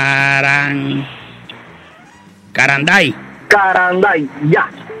 Caranday, ya.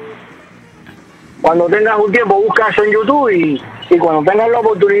 Cuando tengas un tiempo, busca eso en YouTube y cuando tengan la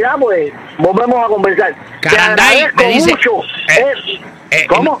oportunidad, pues volvemos a conversar. Caranday, te me dice, mucho.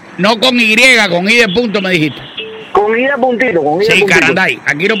 ¿Cómo? No con Y, con I de punto me dijiste. Con I de puntito, con I de sí, puntito. Caranday,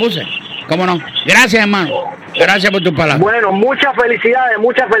 aquí lo puse. ¿Cómo no? Gracias, hermano. Gracias por tus palabras. Bueno, muchas felicidades,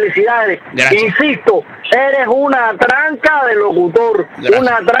 muchas felicidades. Gracias. Insisto, eres una tranca de locutor, Gracias.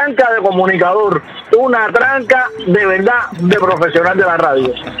 una tranca de comunicador, una tranca de verdad de profesional de la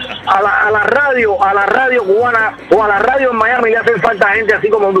radio. A la radio cubana o a la radio en Miami le hacen falta gente así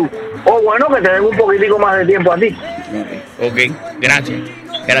como tú. O bueno, que te den un poquitico más de tiempo a ti. Ok, gracias.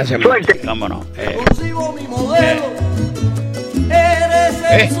 Gracias. Suerte. Vámonos. Consigo mi modelo, eres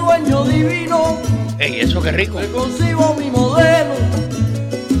el sueño divino. Ey, eso qué rico. Te consigo mi modelo,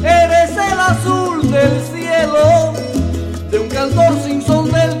 eres el azul del cielo, de un cantor sin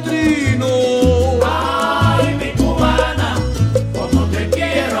son del trino. Ay, mi cubana, como te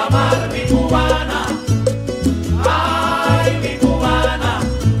quiero amar, mi cubana. Ay, mi cubana,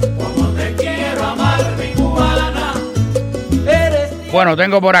 como te quiero amar, mi cubana. Bueno,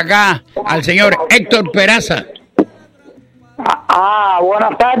 tengo por acá al señor Héctor Peraza.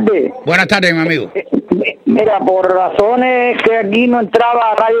 Buenas tardes. Buenas tardes, mi amigo. Mira, por razones que aquí no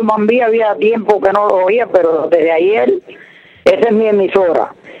entraba a Radio Mambí, había tiempo que no lo oía, pero desde ayer, esa es mi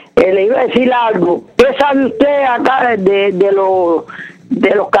emisora. Le iba a decir algo. ¿Qué sabe usted acá de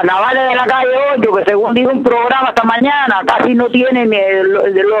los carnavales de la calle 8, que según dijo un programa esta mañana, casi no tiene ni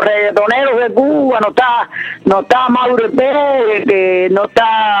los reggaetoneros de Cuba, no está Mauro Pérez, que no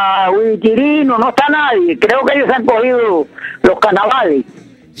está Willy Chirino, no está nadie. Creo que ellos han cogido los carnavales.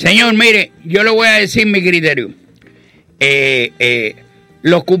 Señor, mire, yo le voy a decir mi criterio.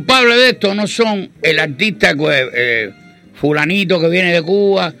 Los culpables de esto no son el artista fulanito que viene de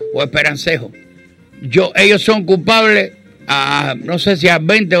Cuba o Esperancejo. Ellos son culpables no sé si al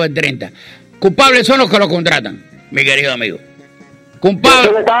 20 o al 30. Culpables son los que lo contratan, mi querido amigo. Culpable.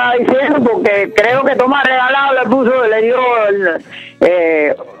 Yo le estaba diciendo porque creo que Tomás Regalado le dio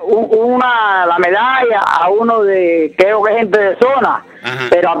la medalla a uno de, creo que gente de zona. Ajá.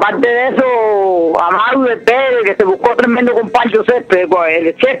 Pero aparte de eso, a Mauro de Pérez, que se buscó tremendo con Pancho Césped,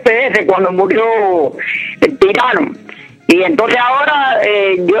 el Césped ese cuando murió el tirano. Y entonces ahora,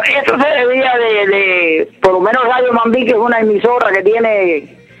 eso se debía de por lo menos Radio Mambí, que es una emisora que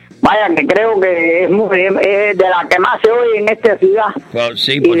tiene, vaya, que creo que es de la que más se oye en esta ciudad. Well,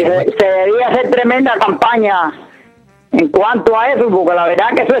 sí, y se debía hacer tremenda campaña en cuanto a eso, porque la verdad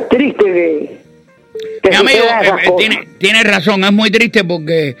que eso es triste. Mi amigo, tiene razón, es muy triste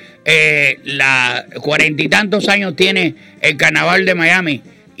porque 40 y tantos años tiene el Carnaval de Miami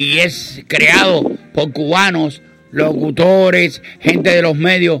y es creado por cubanos, locutores, gente de los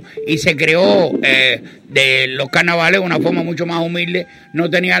medios, y se creó de los carnavales de una forma mucho más humilde. No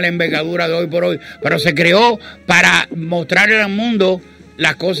tenía la envergadura de hoy por hoy, pero se creó para mostrarle al mundo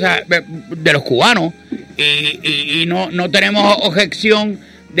las cosas de los cubanos, y no tenemos objeción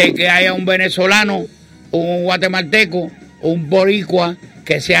de que haya un venezolano, un guatemalteco, un boricua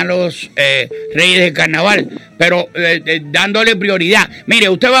que sean los reyes del carnaval, pero dándole prioridad. Mire,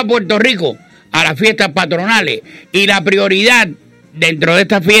 usted va a Puerto Rico a las fiestas patronales y la prioridad dentro de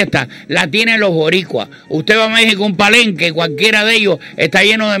esta fiesta la tienen los boricuas. Usted va a México, un palenque, cualquiera de ellos está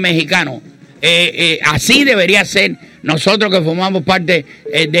lleno de mexicanos. Así debería ser. Nosotros que formamos parte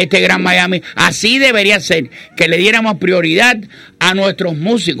de este Gran Miami, así debería ser, que le diéramos prioridad a nuestros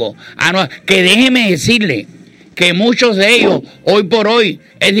músicos, que déjeme decirle que muchos de ellos, hoy por hoy,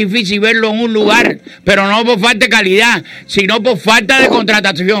 es difícil verlo en un lugar, pero no por falta de calidad, sino por falta de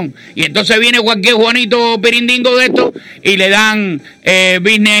contratación. Y entonces viene cualquier Juanito Pirindingo de esto y le dan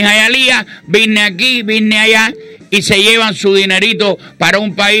business en Hialeah, business aquí, business allá, y se llevan su dinerito para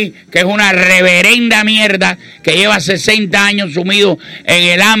un país que es una reverenda mierda, que lleva 60 años sumido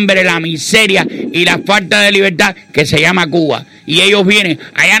en el hambre, la miseria y la falta de libertad, que se llama Cuba. Y ellos vienen,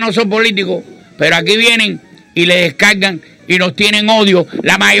 allá no son políticos, pero aquí vienen y le descargan y nos tienen odio.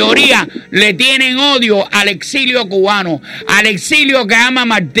 La mayoría le tienen odio al exilio cubano, al exilio que ama a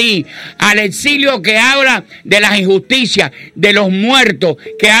Martí, al exilio que habla de las injusticias, de los muertos,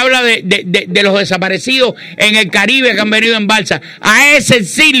 que habla de los desaparecidos en el Caribe que han venido en balsa. A ese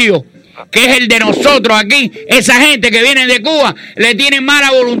exilio, que es el de nosotros aquí, esa gente que viene de Cuba, le tienen mala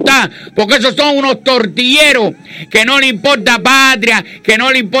voluntad, porque esos son unos tortilleros que no le importa patria, que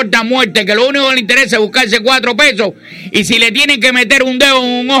no le importa muerte, que lo único que le interesa es buscarse 4 pesos, y si le tienen que meter un dedo en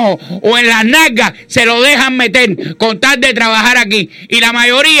un ojo o en las nalgas, se lo dejan meter con tal de trabajar aquí. Y la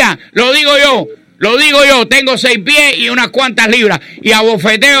mayoría, lo digo yo, tengo 6 pies y unas cuantas libras, y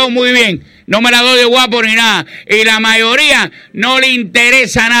abofeteo muy bien. No me la doy de guapo ni nada. Y la mayoría no le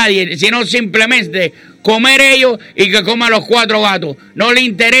interesa a nadie, sino simplemente comer ellos y que coman los 4 gatos. No le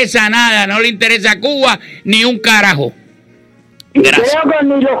interesa nada, no le interesa Cuba ni un carajo. Gracias. Creo que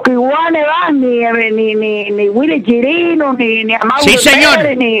ni los cubanos van, ni Willy Chirino, ni Amado. Sí, señor.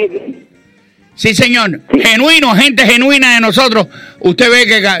 Pérez, Sí, señor. Genuino, gente genuina de nosotros. Usted ve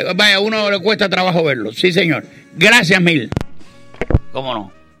que, vaya, a uno le cuesta trabajo verlo. Sí, señor. Gracias mil. ¿Cómo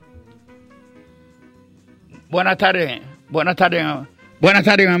no? Buenas tardes,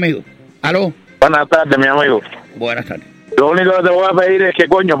 amigo. ¿Aló? Buenas tardes, mi amigo. Buenas tardes. Lo único que te voy a pedir es que,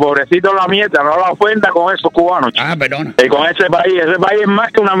 coño, pobrecito la mierda, no la ofenda con esos cubanos. Perdona. Y con ese país es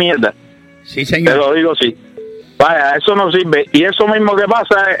más que una mierda. Sí, señor. Te lo digo, sí. Vaya, eso no sirve. Y eso mismo que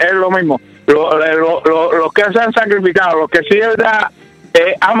pasa es lo mismo. Los que se han sacrificado, los que sí de verdad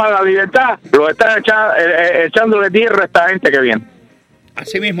aman la libertad, los están echándole tierra a esta gente que viene.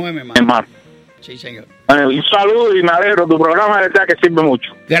 Así mismo es, mi hermano. Sí, señor. Bueno, un saludo y me alegro. Tu programa de verdad que sirve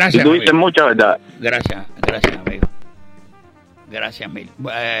mucho. Gracias. Y tú dices mucha verdad. Gracias, amigo. Gracias mil.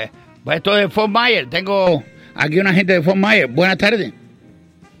 Esto de Fort Myers. Tengo aquí una gente de Fort Myers. Buenas tardes.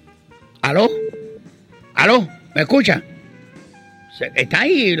 ¿Aló? ¿Me escucha? Está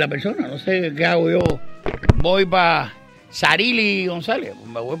ahí la persona. No sé qué hago yo. Voy para Sarili González.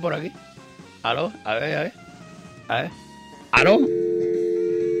 Me voy por aquí. ¿Aló? A ver. ¿Aló?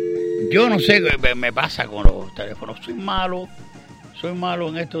 Yo no sé qué me pasa con los teléfonos. Soy malo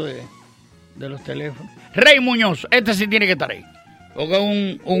en esto de los teléfonos. Rey Muñoz, este sí tiene que estar ahí. Porque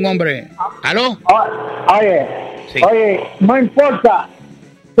es un hombre. ¿Aló? Oye, no importa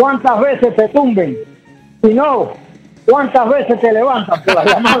cuántas veces te tumben, sino cuántas veces te levantan por la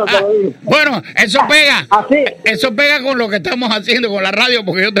llamada, te lo digo. Bueno, eso pega. Así. Eso pega con lo que estamos haciendo con la radio,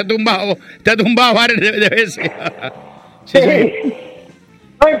 porque yo te he tumbado varias de veces. Sí.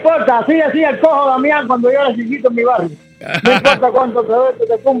 No importa, así decía el cojo Damián cuando yo era chiquito en mi barrio. No importa cuánto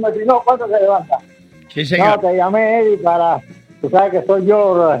te tumbe, sino cuánto te levanta. Sí, señor. No, te llamé, Eddy, tú sabes que soy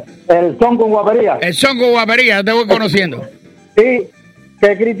yo, el son con guapería. El son con guapería, te voy conociendo. Sí,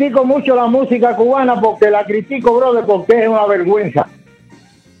 que critico mucho la música cubana porque la critico, brother, porque es una vergüenza.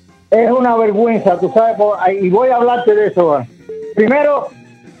 Es una vergüenza, tú sabes, y voy a hablarte de eso. ¿Verdad? Primero,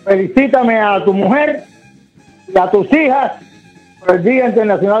 felicítame a tu mujer y a tus hijas por el Día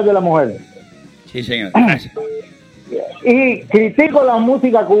Internacional de la Mujer. Sí, señor, gracias. Y critico la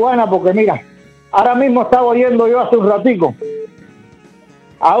música cubana porque, mira, ahora mismo estaba oyendo yo hace un ratico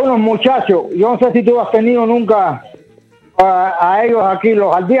a unos muchachos, yo no sé si tú has tenido nunca a ellos aquí,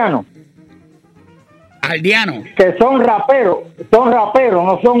 los aldeanos. ¿Aldeanos? Que son raperos,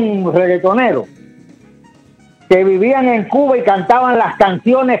 no son reggaetoneros. Que vivían en Cuba y cantaban las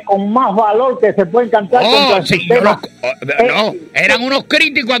canciones con más valor que se pueden cantar. Sí, no, eran unos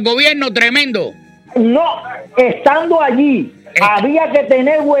críticos al gobierno tremendo. No, estando allí, había que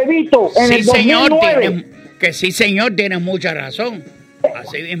tener huevitos en el 2009. Sí, señor, tienes mucha razón.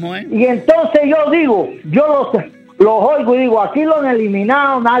 Así mismo es. Y entonces yo digo, yo los oigo y digo, aquí los han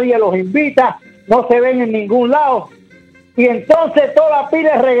eliminado, nadie los invita, no se ven en ningún lado. Y entonces toda la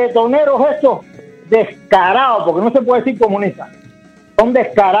pila de reggaetoneros estos descarados, porque no se puede decir comunistas, son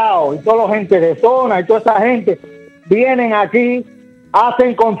descarados, y toda la gente de zona y toda esa gente vienen aquí,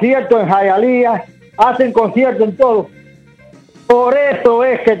 hacen conciertos en Hialeah, hacen conciertos en todo. Por eso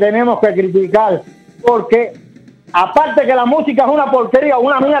es que tenemos que criticar, porque aparte que la música es una porquería,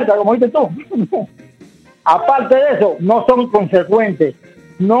 una mierda, como dices tú, aparte de eso, no son consecuentes,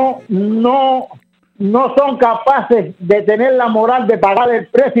 no son capaces de tener la moral de pagar el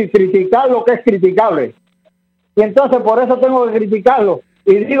precio y criticar lo que es criticable. Y entonces por eso tengo que criticarlo.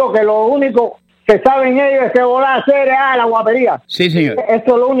 Y digo que lo único que saben ellos es que volar a hacer la guapería. Sí, señor. Eso es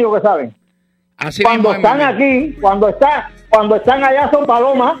lo único que saben. Así cuando están aquí, cuando están allá son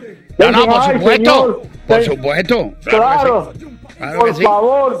palomas. No, por supuesto. Señor, por supuesto. Claro.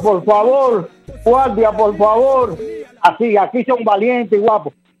 Por favor, guardia, por favor. Así, aquí son valientes y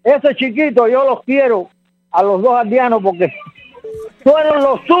guapos. Esos chiquitos yo los quiero a los dos aldeanos porque fueron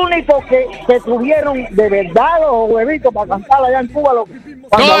los únicos que tuvieron de verdad los huevitos para cantar allá en Cuba.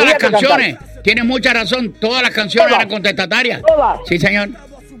 Todas las canciones, tienes mucha razón, todas las canciones eran contestatarias. Todas. Sí, señor.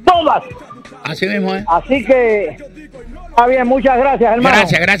 Todas. Así mismo es. Así que, está bien, muchas gracias, hermano.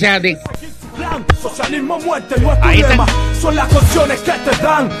 Gracias a ti. Socialismo, muerte, no es problema. Son las opciones que te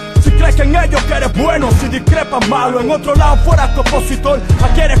dan. Si crees que en ellos que eres bueno, si discrepas malo. En otro lado fueras tu opositor,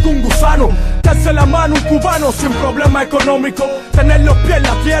 aquí eres un gusano. Darse la mano un cubano sin problema económico. Tener los pies en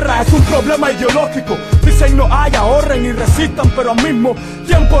la tierra es un problema ideológico. Dicen no hay, ahorren y resistan, pero al mismo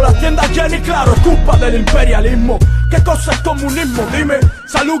tiempo las tiendas llenas y claro, es culpa del imperialismo. ¿Qué cosa es comunismo? Dime.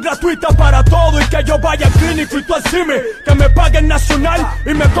 Salud gratuita para todo y que yo vaya al clínico y tú al cine. Que me paguen nacional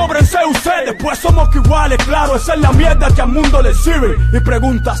y me cobren CUC. Después somos que iguales, claro, esa es la mierda que al mundo le sirve. Y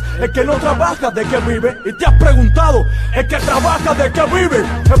preguntas, el que no trabaja, ¿de qué vive? Y te has preguntado, el que trabaja, ¿de qué vive?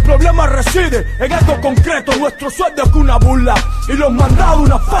 El problema reside en algo concreto. Nuestro sueldo es una burla y los mandados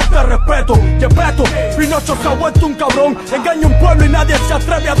una falta de respeto. Yepeto, Pinocho se ha vuelto un cabrón. Engaña un pueblo y nadie se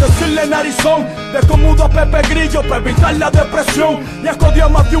atreve a decirle narizón. De comudo a Pepe Grillo para evitar la depresión. Y ha jodido a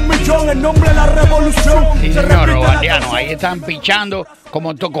más de 1 millón en nombre de la revolución. Sí, señor, Robaldiano, ahí están pichando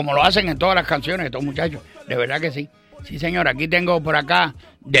como lo hacen en todas las canciones de estos muchachos. De verdad que sí. Sí, señor, aquí tengo por acá,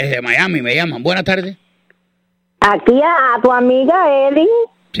 desde Miami, me llaman. Buenas tardes. Aquí a tu amiga Eddy.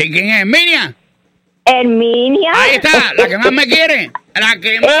 Sí, ¿quién es? ¿Herminia? Herminia. Ahí está, la que más me quiere. La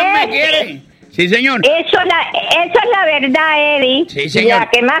que más me quiere. Sí, señor. Eso es la verdad, Eddy. Sí, señor. La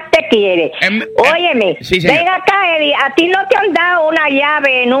que más te quiere. Óyeme, sí, ven acá, Eddy. A ti no te han dado una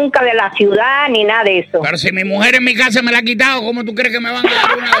llave nunca de la ciudad ni nada de eso. Pero si mi mujer en mi casa me la ha quitado, ¿cómo tú crees que me van a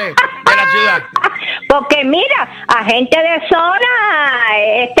dar una de la ciudad? Porque mira, a gente de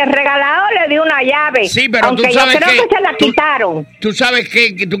zona, regalado le dio una llave. Sí, pero aunque tú sabes yo creo que se la quitaron. Tú sabes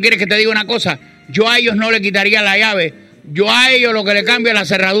que tú quieres que te diga una cosa. Yo a ellos no le quitaría la llave. Yo a ellos lo que le cambio es la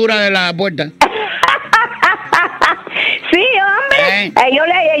cerradura de la puerta. Sí, hombre.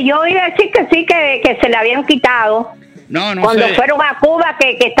 Yo oí decir que sí, que se le habían quitado. No cuando sé. Fueron a Cuba,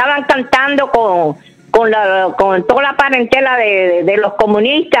 que estaban cantando con toda la parentela de los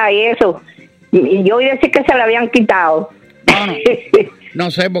comunistas y eso. Y yo oí decir que se le habían quitado.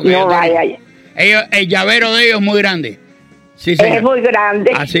 No sé, porque ellos, el llavero de ellos es muy grande. Sí, señor. Es muy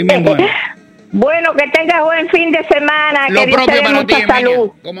grande. Así mismo. Bueno, que tengas buen fin de semana. Lo que propio para ti,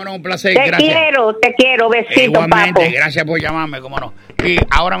 salud. Cómo no, un placer. Te Gracias. quiero, besito, igualmente, papo. Gracias por llamarme, cómo no. Y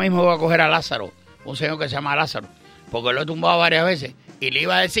ahora mismo voy a coger a Lázaro, un señor que se llama Lázaro, porque lo he tumbado varias veces. Y le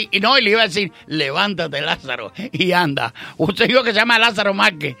iba a decir, levántate, Lázaro, y anda. Un señor que se llama Lázaro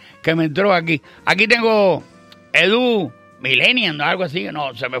Márquez, que me entró aquí. Aquí tengo Edu Millennium, o algo así.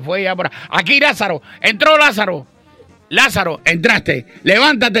 No, se me fue ya por ahí. Aquí Lázaro, entró Lázaro. Lázaro, entraste,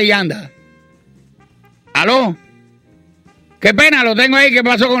 levántate y anda. ¿Aló? Qué pena, lo tengo ahí. ¿Qué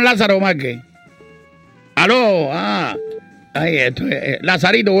pasó con Lázaro Márquez? ¿Aló? Ahí estoy.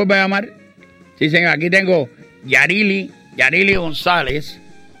 Lazarito, vuelve a llamar. Sí, señor, aquí tengo Yarili González.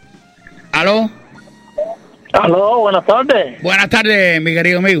 ¿Aló? Aló, buenas tardes. Buenas tardes, mi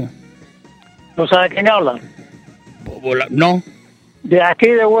querido amigo. ¿Tú sabes quién habla? No. De aquí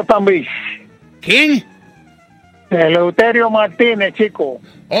de West Palm Beach. ¿Quién? Eleuterio Martínez, chico.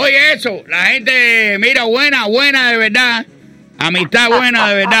 Oye, eso, la gente, mira, buena de verdad. Amistad buena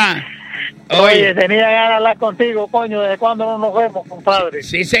de verdad. Oye, tenía ganas de hablar contigo, coño. ¿Desde cuándo no nos vemos, compadre?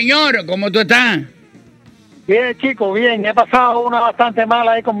 Sí, señor, ¿cómo tú estás? Bien, chico, bien. He pasado una bastante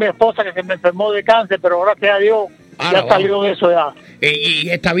mala ahí con mi esposa que se me enfermó de cáncer, pero gracias a Dios ya salió de eso ya. ¿Y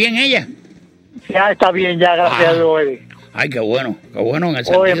está bien ella? Ya está bien, ya, gracias a Dios, Eddy. Ay, qué bueno en el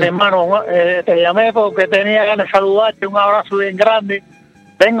Oye, sentido. mi hermano, te llamé porque tenía ganas de saludarte, un abrazo bien grande.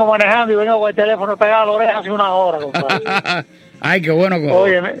 Vengo manejando y vengo con el teléfono pegado a la oreja hace 1 hora, compadre. Ay, qué bueno.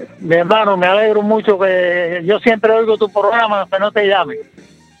 Oye, mi hermano, me alegro mucho que yo siempre oigo tu programa, aunque no te llame.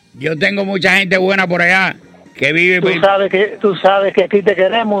 Yo tengo mucha gente buena por allá que vive. Tú sabes que aquí te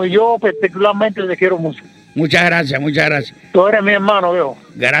queremos y yo particularmente te quiero mucho. Muchas gracias. Tú eres mi hermano, viejo.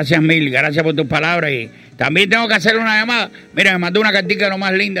 Gracias mil, gracias por tus palabras. Y también tengo que hacer una llamada. Mira, me mandó una cartica lo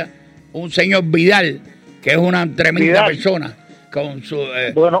más linda. Un señor Vidal, que es una tremenda persona, con su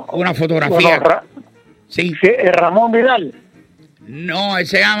una fotografía. Bueno, sí. Ramón Vidal. No, él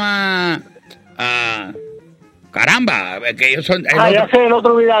se llama... caramba, que ellos son... ya sé, el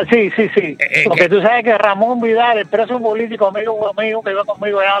otro Vidal, sí. Porque tú sabes que Ramón Vidal, el preso político amigo que iba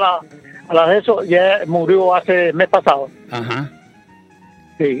conmigo allá a la de eso, ya murió hace el mes pasado. Ajá.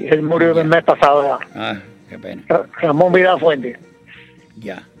 Sí, él murió el mes pasado ya. Qué pena. Ramón Vidal Fuente.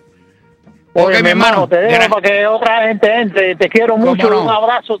 Ya. Oye, mi hermano, te dejo para que otra gente entre. Te quiero mucho, un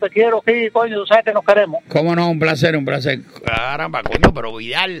abrazo, te quiero, sí, coño, tú sabes que nos queremos. Cómo no, un placer. Caramba, coño, pero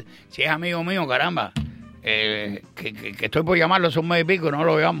Vidal, si es amigo mío, caramba. Que estoy por llamarlo hace 1 mes y pico, no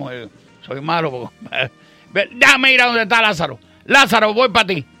lo veamos. Soy malo. Déjame ir a donde está Lázaro. Lázaro, voy para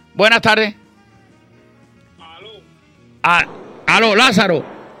ti. Buenas tardes. Aló, Lázaro.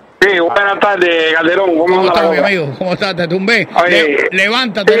 Sí, buenas tardes, Calderón. ¿Cómo estás, mi amigo? ¿Cómo estás? Te tumbé.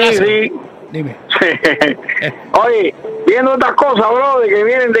 Levántate, Lázaro. Sí. Dime. Oye, viendo estas cosas, bro, de que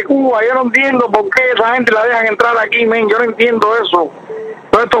vienen de Cuba, yo no entiendo por qué esa gente la dejan entrar aquí, men. Yo no entiendo eso.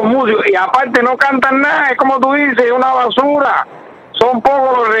 Todos estos músicos, y aparte no cantan nada, es como tú dices, es una basura. Son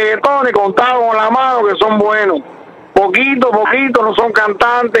pocos los reggaetones contados con la mano que son buenos. poquito, no son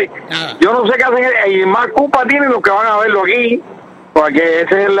cantantes. Yo no sé qué hacen, y más culpa tienen los que van a verlo aquí, porque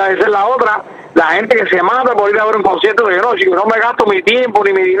esa es la otra. La gente que se mata por ir a ver un concierto de noche, yo no me gasto mi tiempo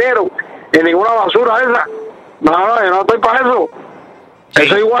ni mi dinero en ninguna basura esa. No, yo no estoy para eso. Sí.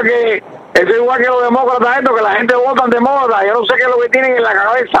 Eso es igual que los demócratas, esto, que la gente vota demócratas. Yo no sé qué es lo que tienen en la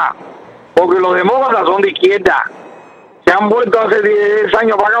cabeza, porque los demócratas son de izquierda. Se han vuelto hace 10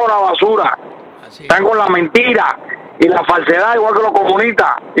 años para acá una basura. Están con la mentira y la falsedad, igual que los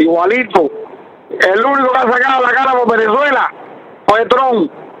comunistas, igualito. El único que ha sacado la cara por Venezuela fue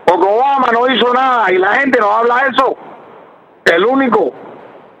Trump, porque Obama no hizo nada y la gente no habla eso. El único.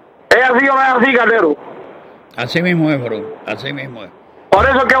 ¿Es así o no es así, Calderón? Así mismo es, bro. Así mismo es. Por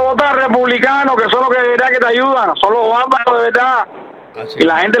eso hay que votar republicanos, que son los que de verdad que te ayudan, son los bárbaros de verdad. Así y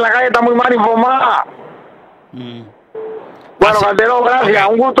la gente en la calle está muy mal informada. Bueno, Calderón, gracias.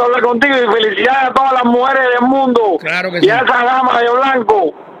 Okay. Un gusto hablar contigo y felicidades a todas las mujeres del mundo. Claro que y a esa dama de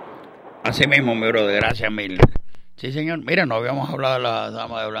blanco. Así mismo, mi brother. Gracias mil. Sí, señor. Mira, no habíamos hablado de la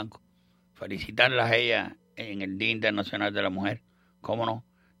dama de blanco. Felicitarlas a ella en el Día Internacional de la Mujer. ¿Cómo no?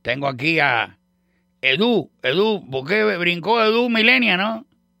 Tengo aquí a Edu, ¿por qué brincó Edu Milenia, no?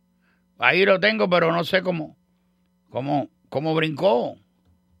 Ahí lo tengo, pero no sé cómo brincó.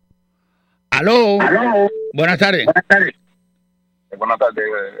 ¿Aló? Buenas tardes. Buenas tardes,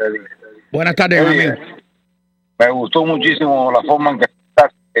 Eddy. Buenas tardes, amigo. Me gustó muchísimo la forma en que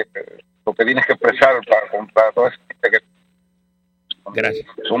lo que tienes que expresar para toda esa gente que... Gracias.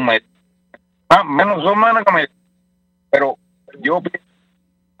 Son menos que me... Pero yo pienso,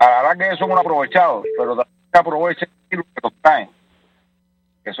 a la verdad que ellos son un aprovechados, pero también aprovechen lo que nos traen.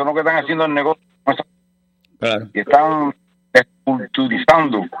 Que son los que están haciendo el negocio. Claro. Y están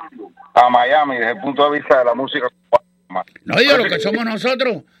desculturizando a Miami desde el punto de vista de la música. No, y de lo que somos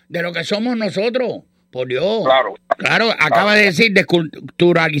nosotros, por Dios. Claro, acaba de decir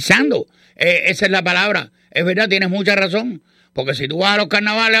desculturalizando. Esa es la palabra. Es verdad, tienes mucha razón. Porque si tú vas a los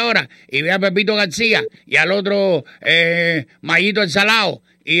carnavales ahora y ves a Pepito García y al otro Mayito el Salado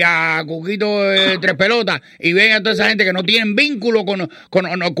y a Cuquito Tres Pelotas y ven a toda esa gente que no tienen vínculo con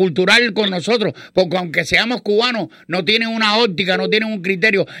cultural con nosotros, porque aunque seamos cubanos no tienen una óptica, no tienen un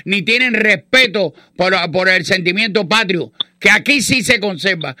criterio, ni tienen respeto por el sentimiento patrio, que aquí sí se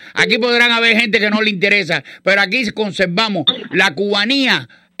conserva. Aquí podrán haber gente que no le interesa, pero aquí conservamos la cubanía.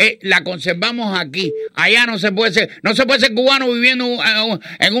 La conservamos aquí. Allá no se puede ser cubano viviendo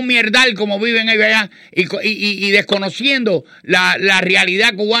en un mierdal como viven ellos allá y desconociendo la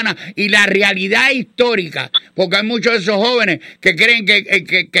realidad cubana y la realidad histórica, porque hay muchos de esos jóvenes que creen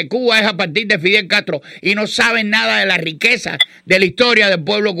que Cuba es a partir de Fidel Castro y no saben nada de la riqueza de la historia del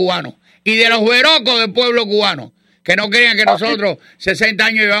pueblo cubano y de los verocos del pueblo cubano. Que no crean que nosotros 60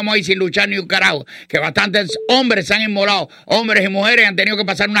 años llevamos ahí sin luchar ni un carajo. Que bastantes hombres se han inmolado. Hombres y mujeres han tenido que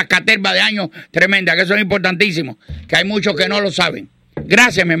pasar una caterva de años tremenda. Que eso es importantísimo. Que hay muchos que no lo saben.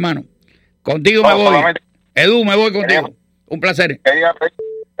 Gracias, mi hermano. Contigo me voy. Edu, me voy contigo. Un placer. Quería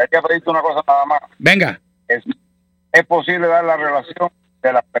pedirte una cosa nada más. Venga. Es posible dar la relación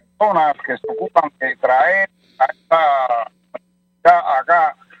de las personas que se ocupan de traer acá,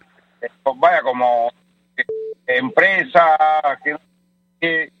 vaya, como... empresa,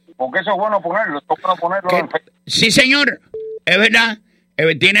 porque eso es bueno ponerlo, en Facebook. Sí, señor, es verdad,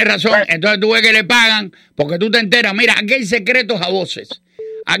 tiene razón. Entonces tú ves que le pagan, porque tú te enteras. Mira, aquí hay secretos a voces.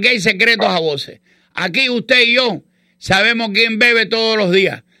 Aquí usted y yo sabemos quién bebe todos los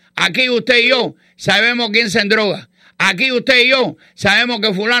días. Aquí usted y yo sabemos quién se endroga. Aquí usted y yo sabemos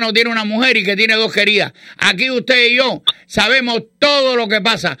que fulano tiene una mujer y que tiene 2 queridas. Aquí usted y yo sabemos todo lo que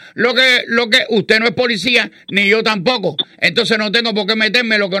pasa. Lo que usted no es policía, ni yo tampoco. Entonces no tengo por qué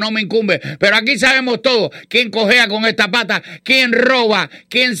meterme en lo que no me incumbe. Pero aquí sabemos todo. Quién cojea con esta pata, quién roba,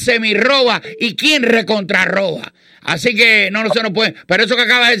 quién semirroba y quién recontrarroba. Así que no se nos puede. Pero eso que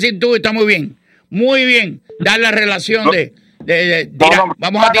acabas de decir tú está muy bien. Muy bien. Dar la relación de tirar.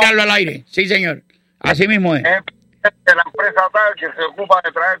 Vamos a tirarlo al aire. Sí, señor. Así mismo es. De la empresa tal que se ocupa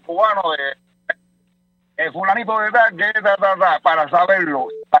de traer cubanos de fulanito de tal que para saberlo,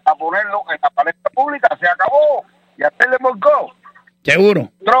 para ponerlo en la palestra pública. Se acabó y hacerle morcó.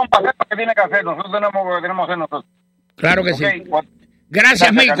 Seguro. Trump hace lo que tiene que hacer, nosotros tenemos lo que tenemos que hacer nosotros. Claro que sí.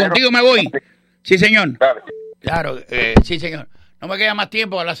 Gracias, Mil, contigo me voy. Sí, señor. Claro, sí, señor. No me queda más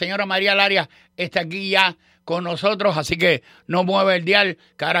tiempo. La señora María Laria está aquí ya con nosotros, así que no mueve el dial,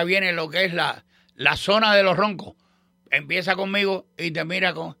 que ahora viene lo que es la zona de los roncos. Empieza conmigo y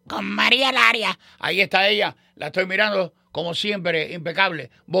termina con María Laria. Ahí está ella, la estoy mirando como siempre, impecable,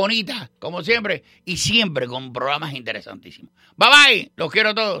 bonita, como siempre, y siempre con programas interesantísimos. Bye bye, los quiero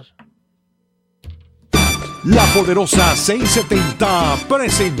a todos. La poderosa 670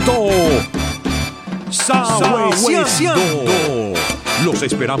 presentó Sawesiando. Los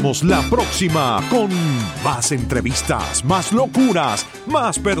esperamos la próxima con más entrevistas, más locuras,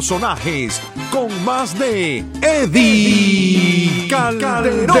 más personajes, con más de Eddy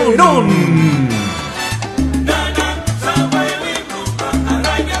Calderón.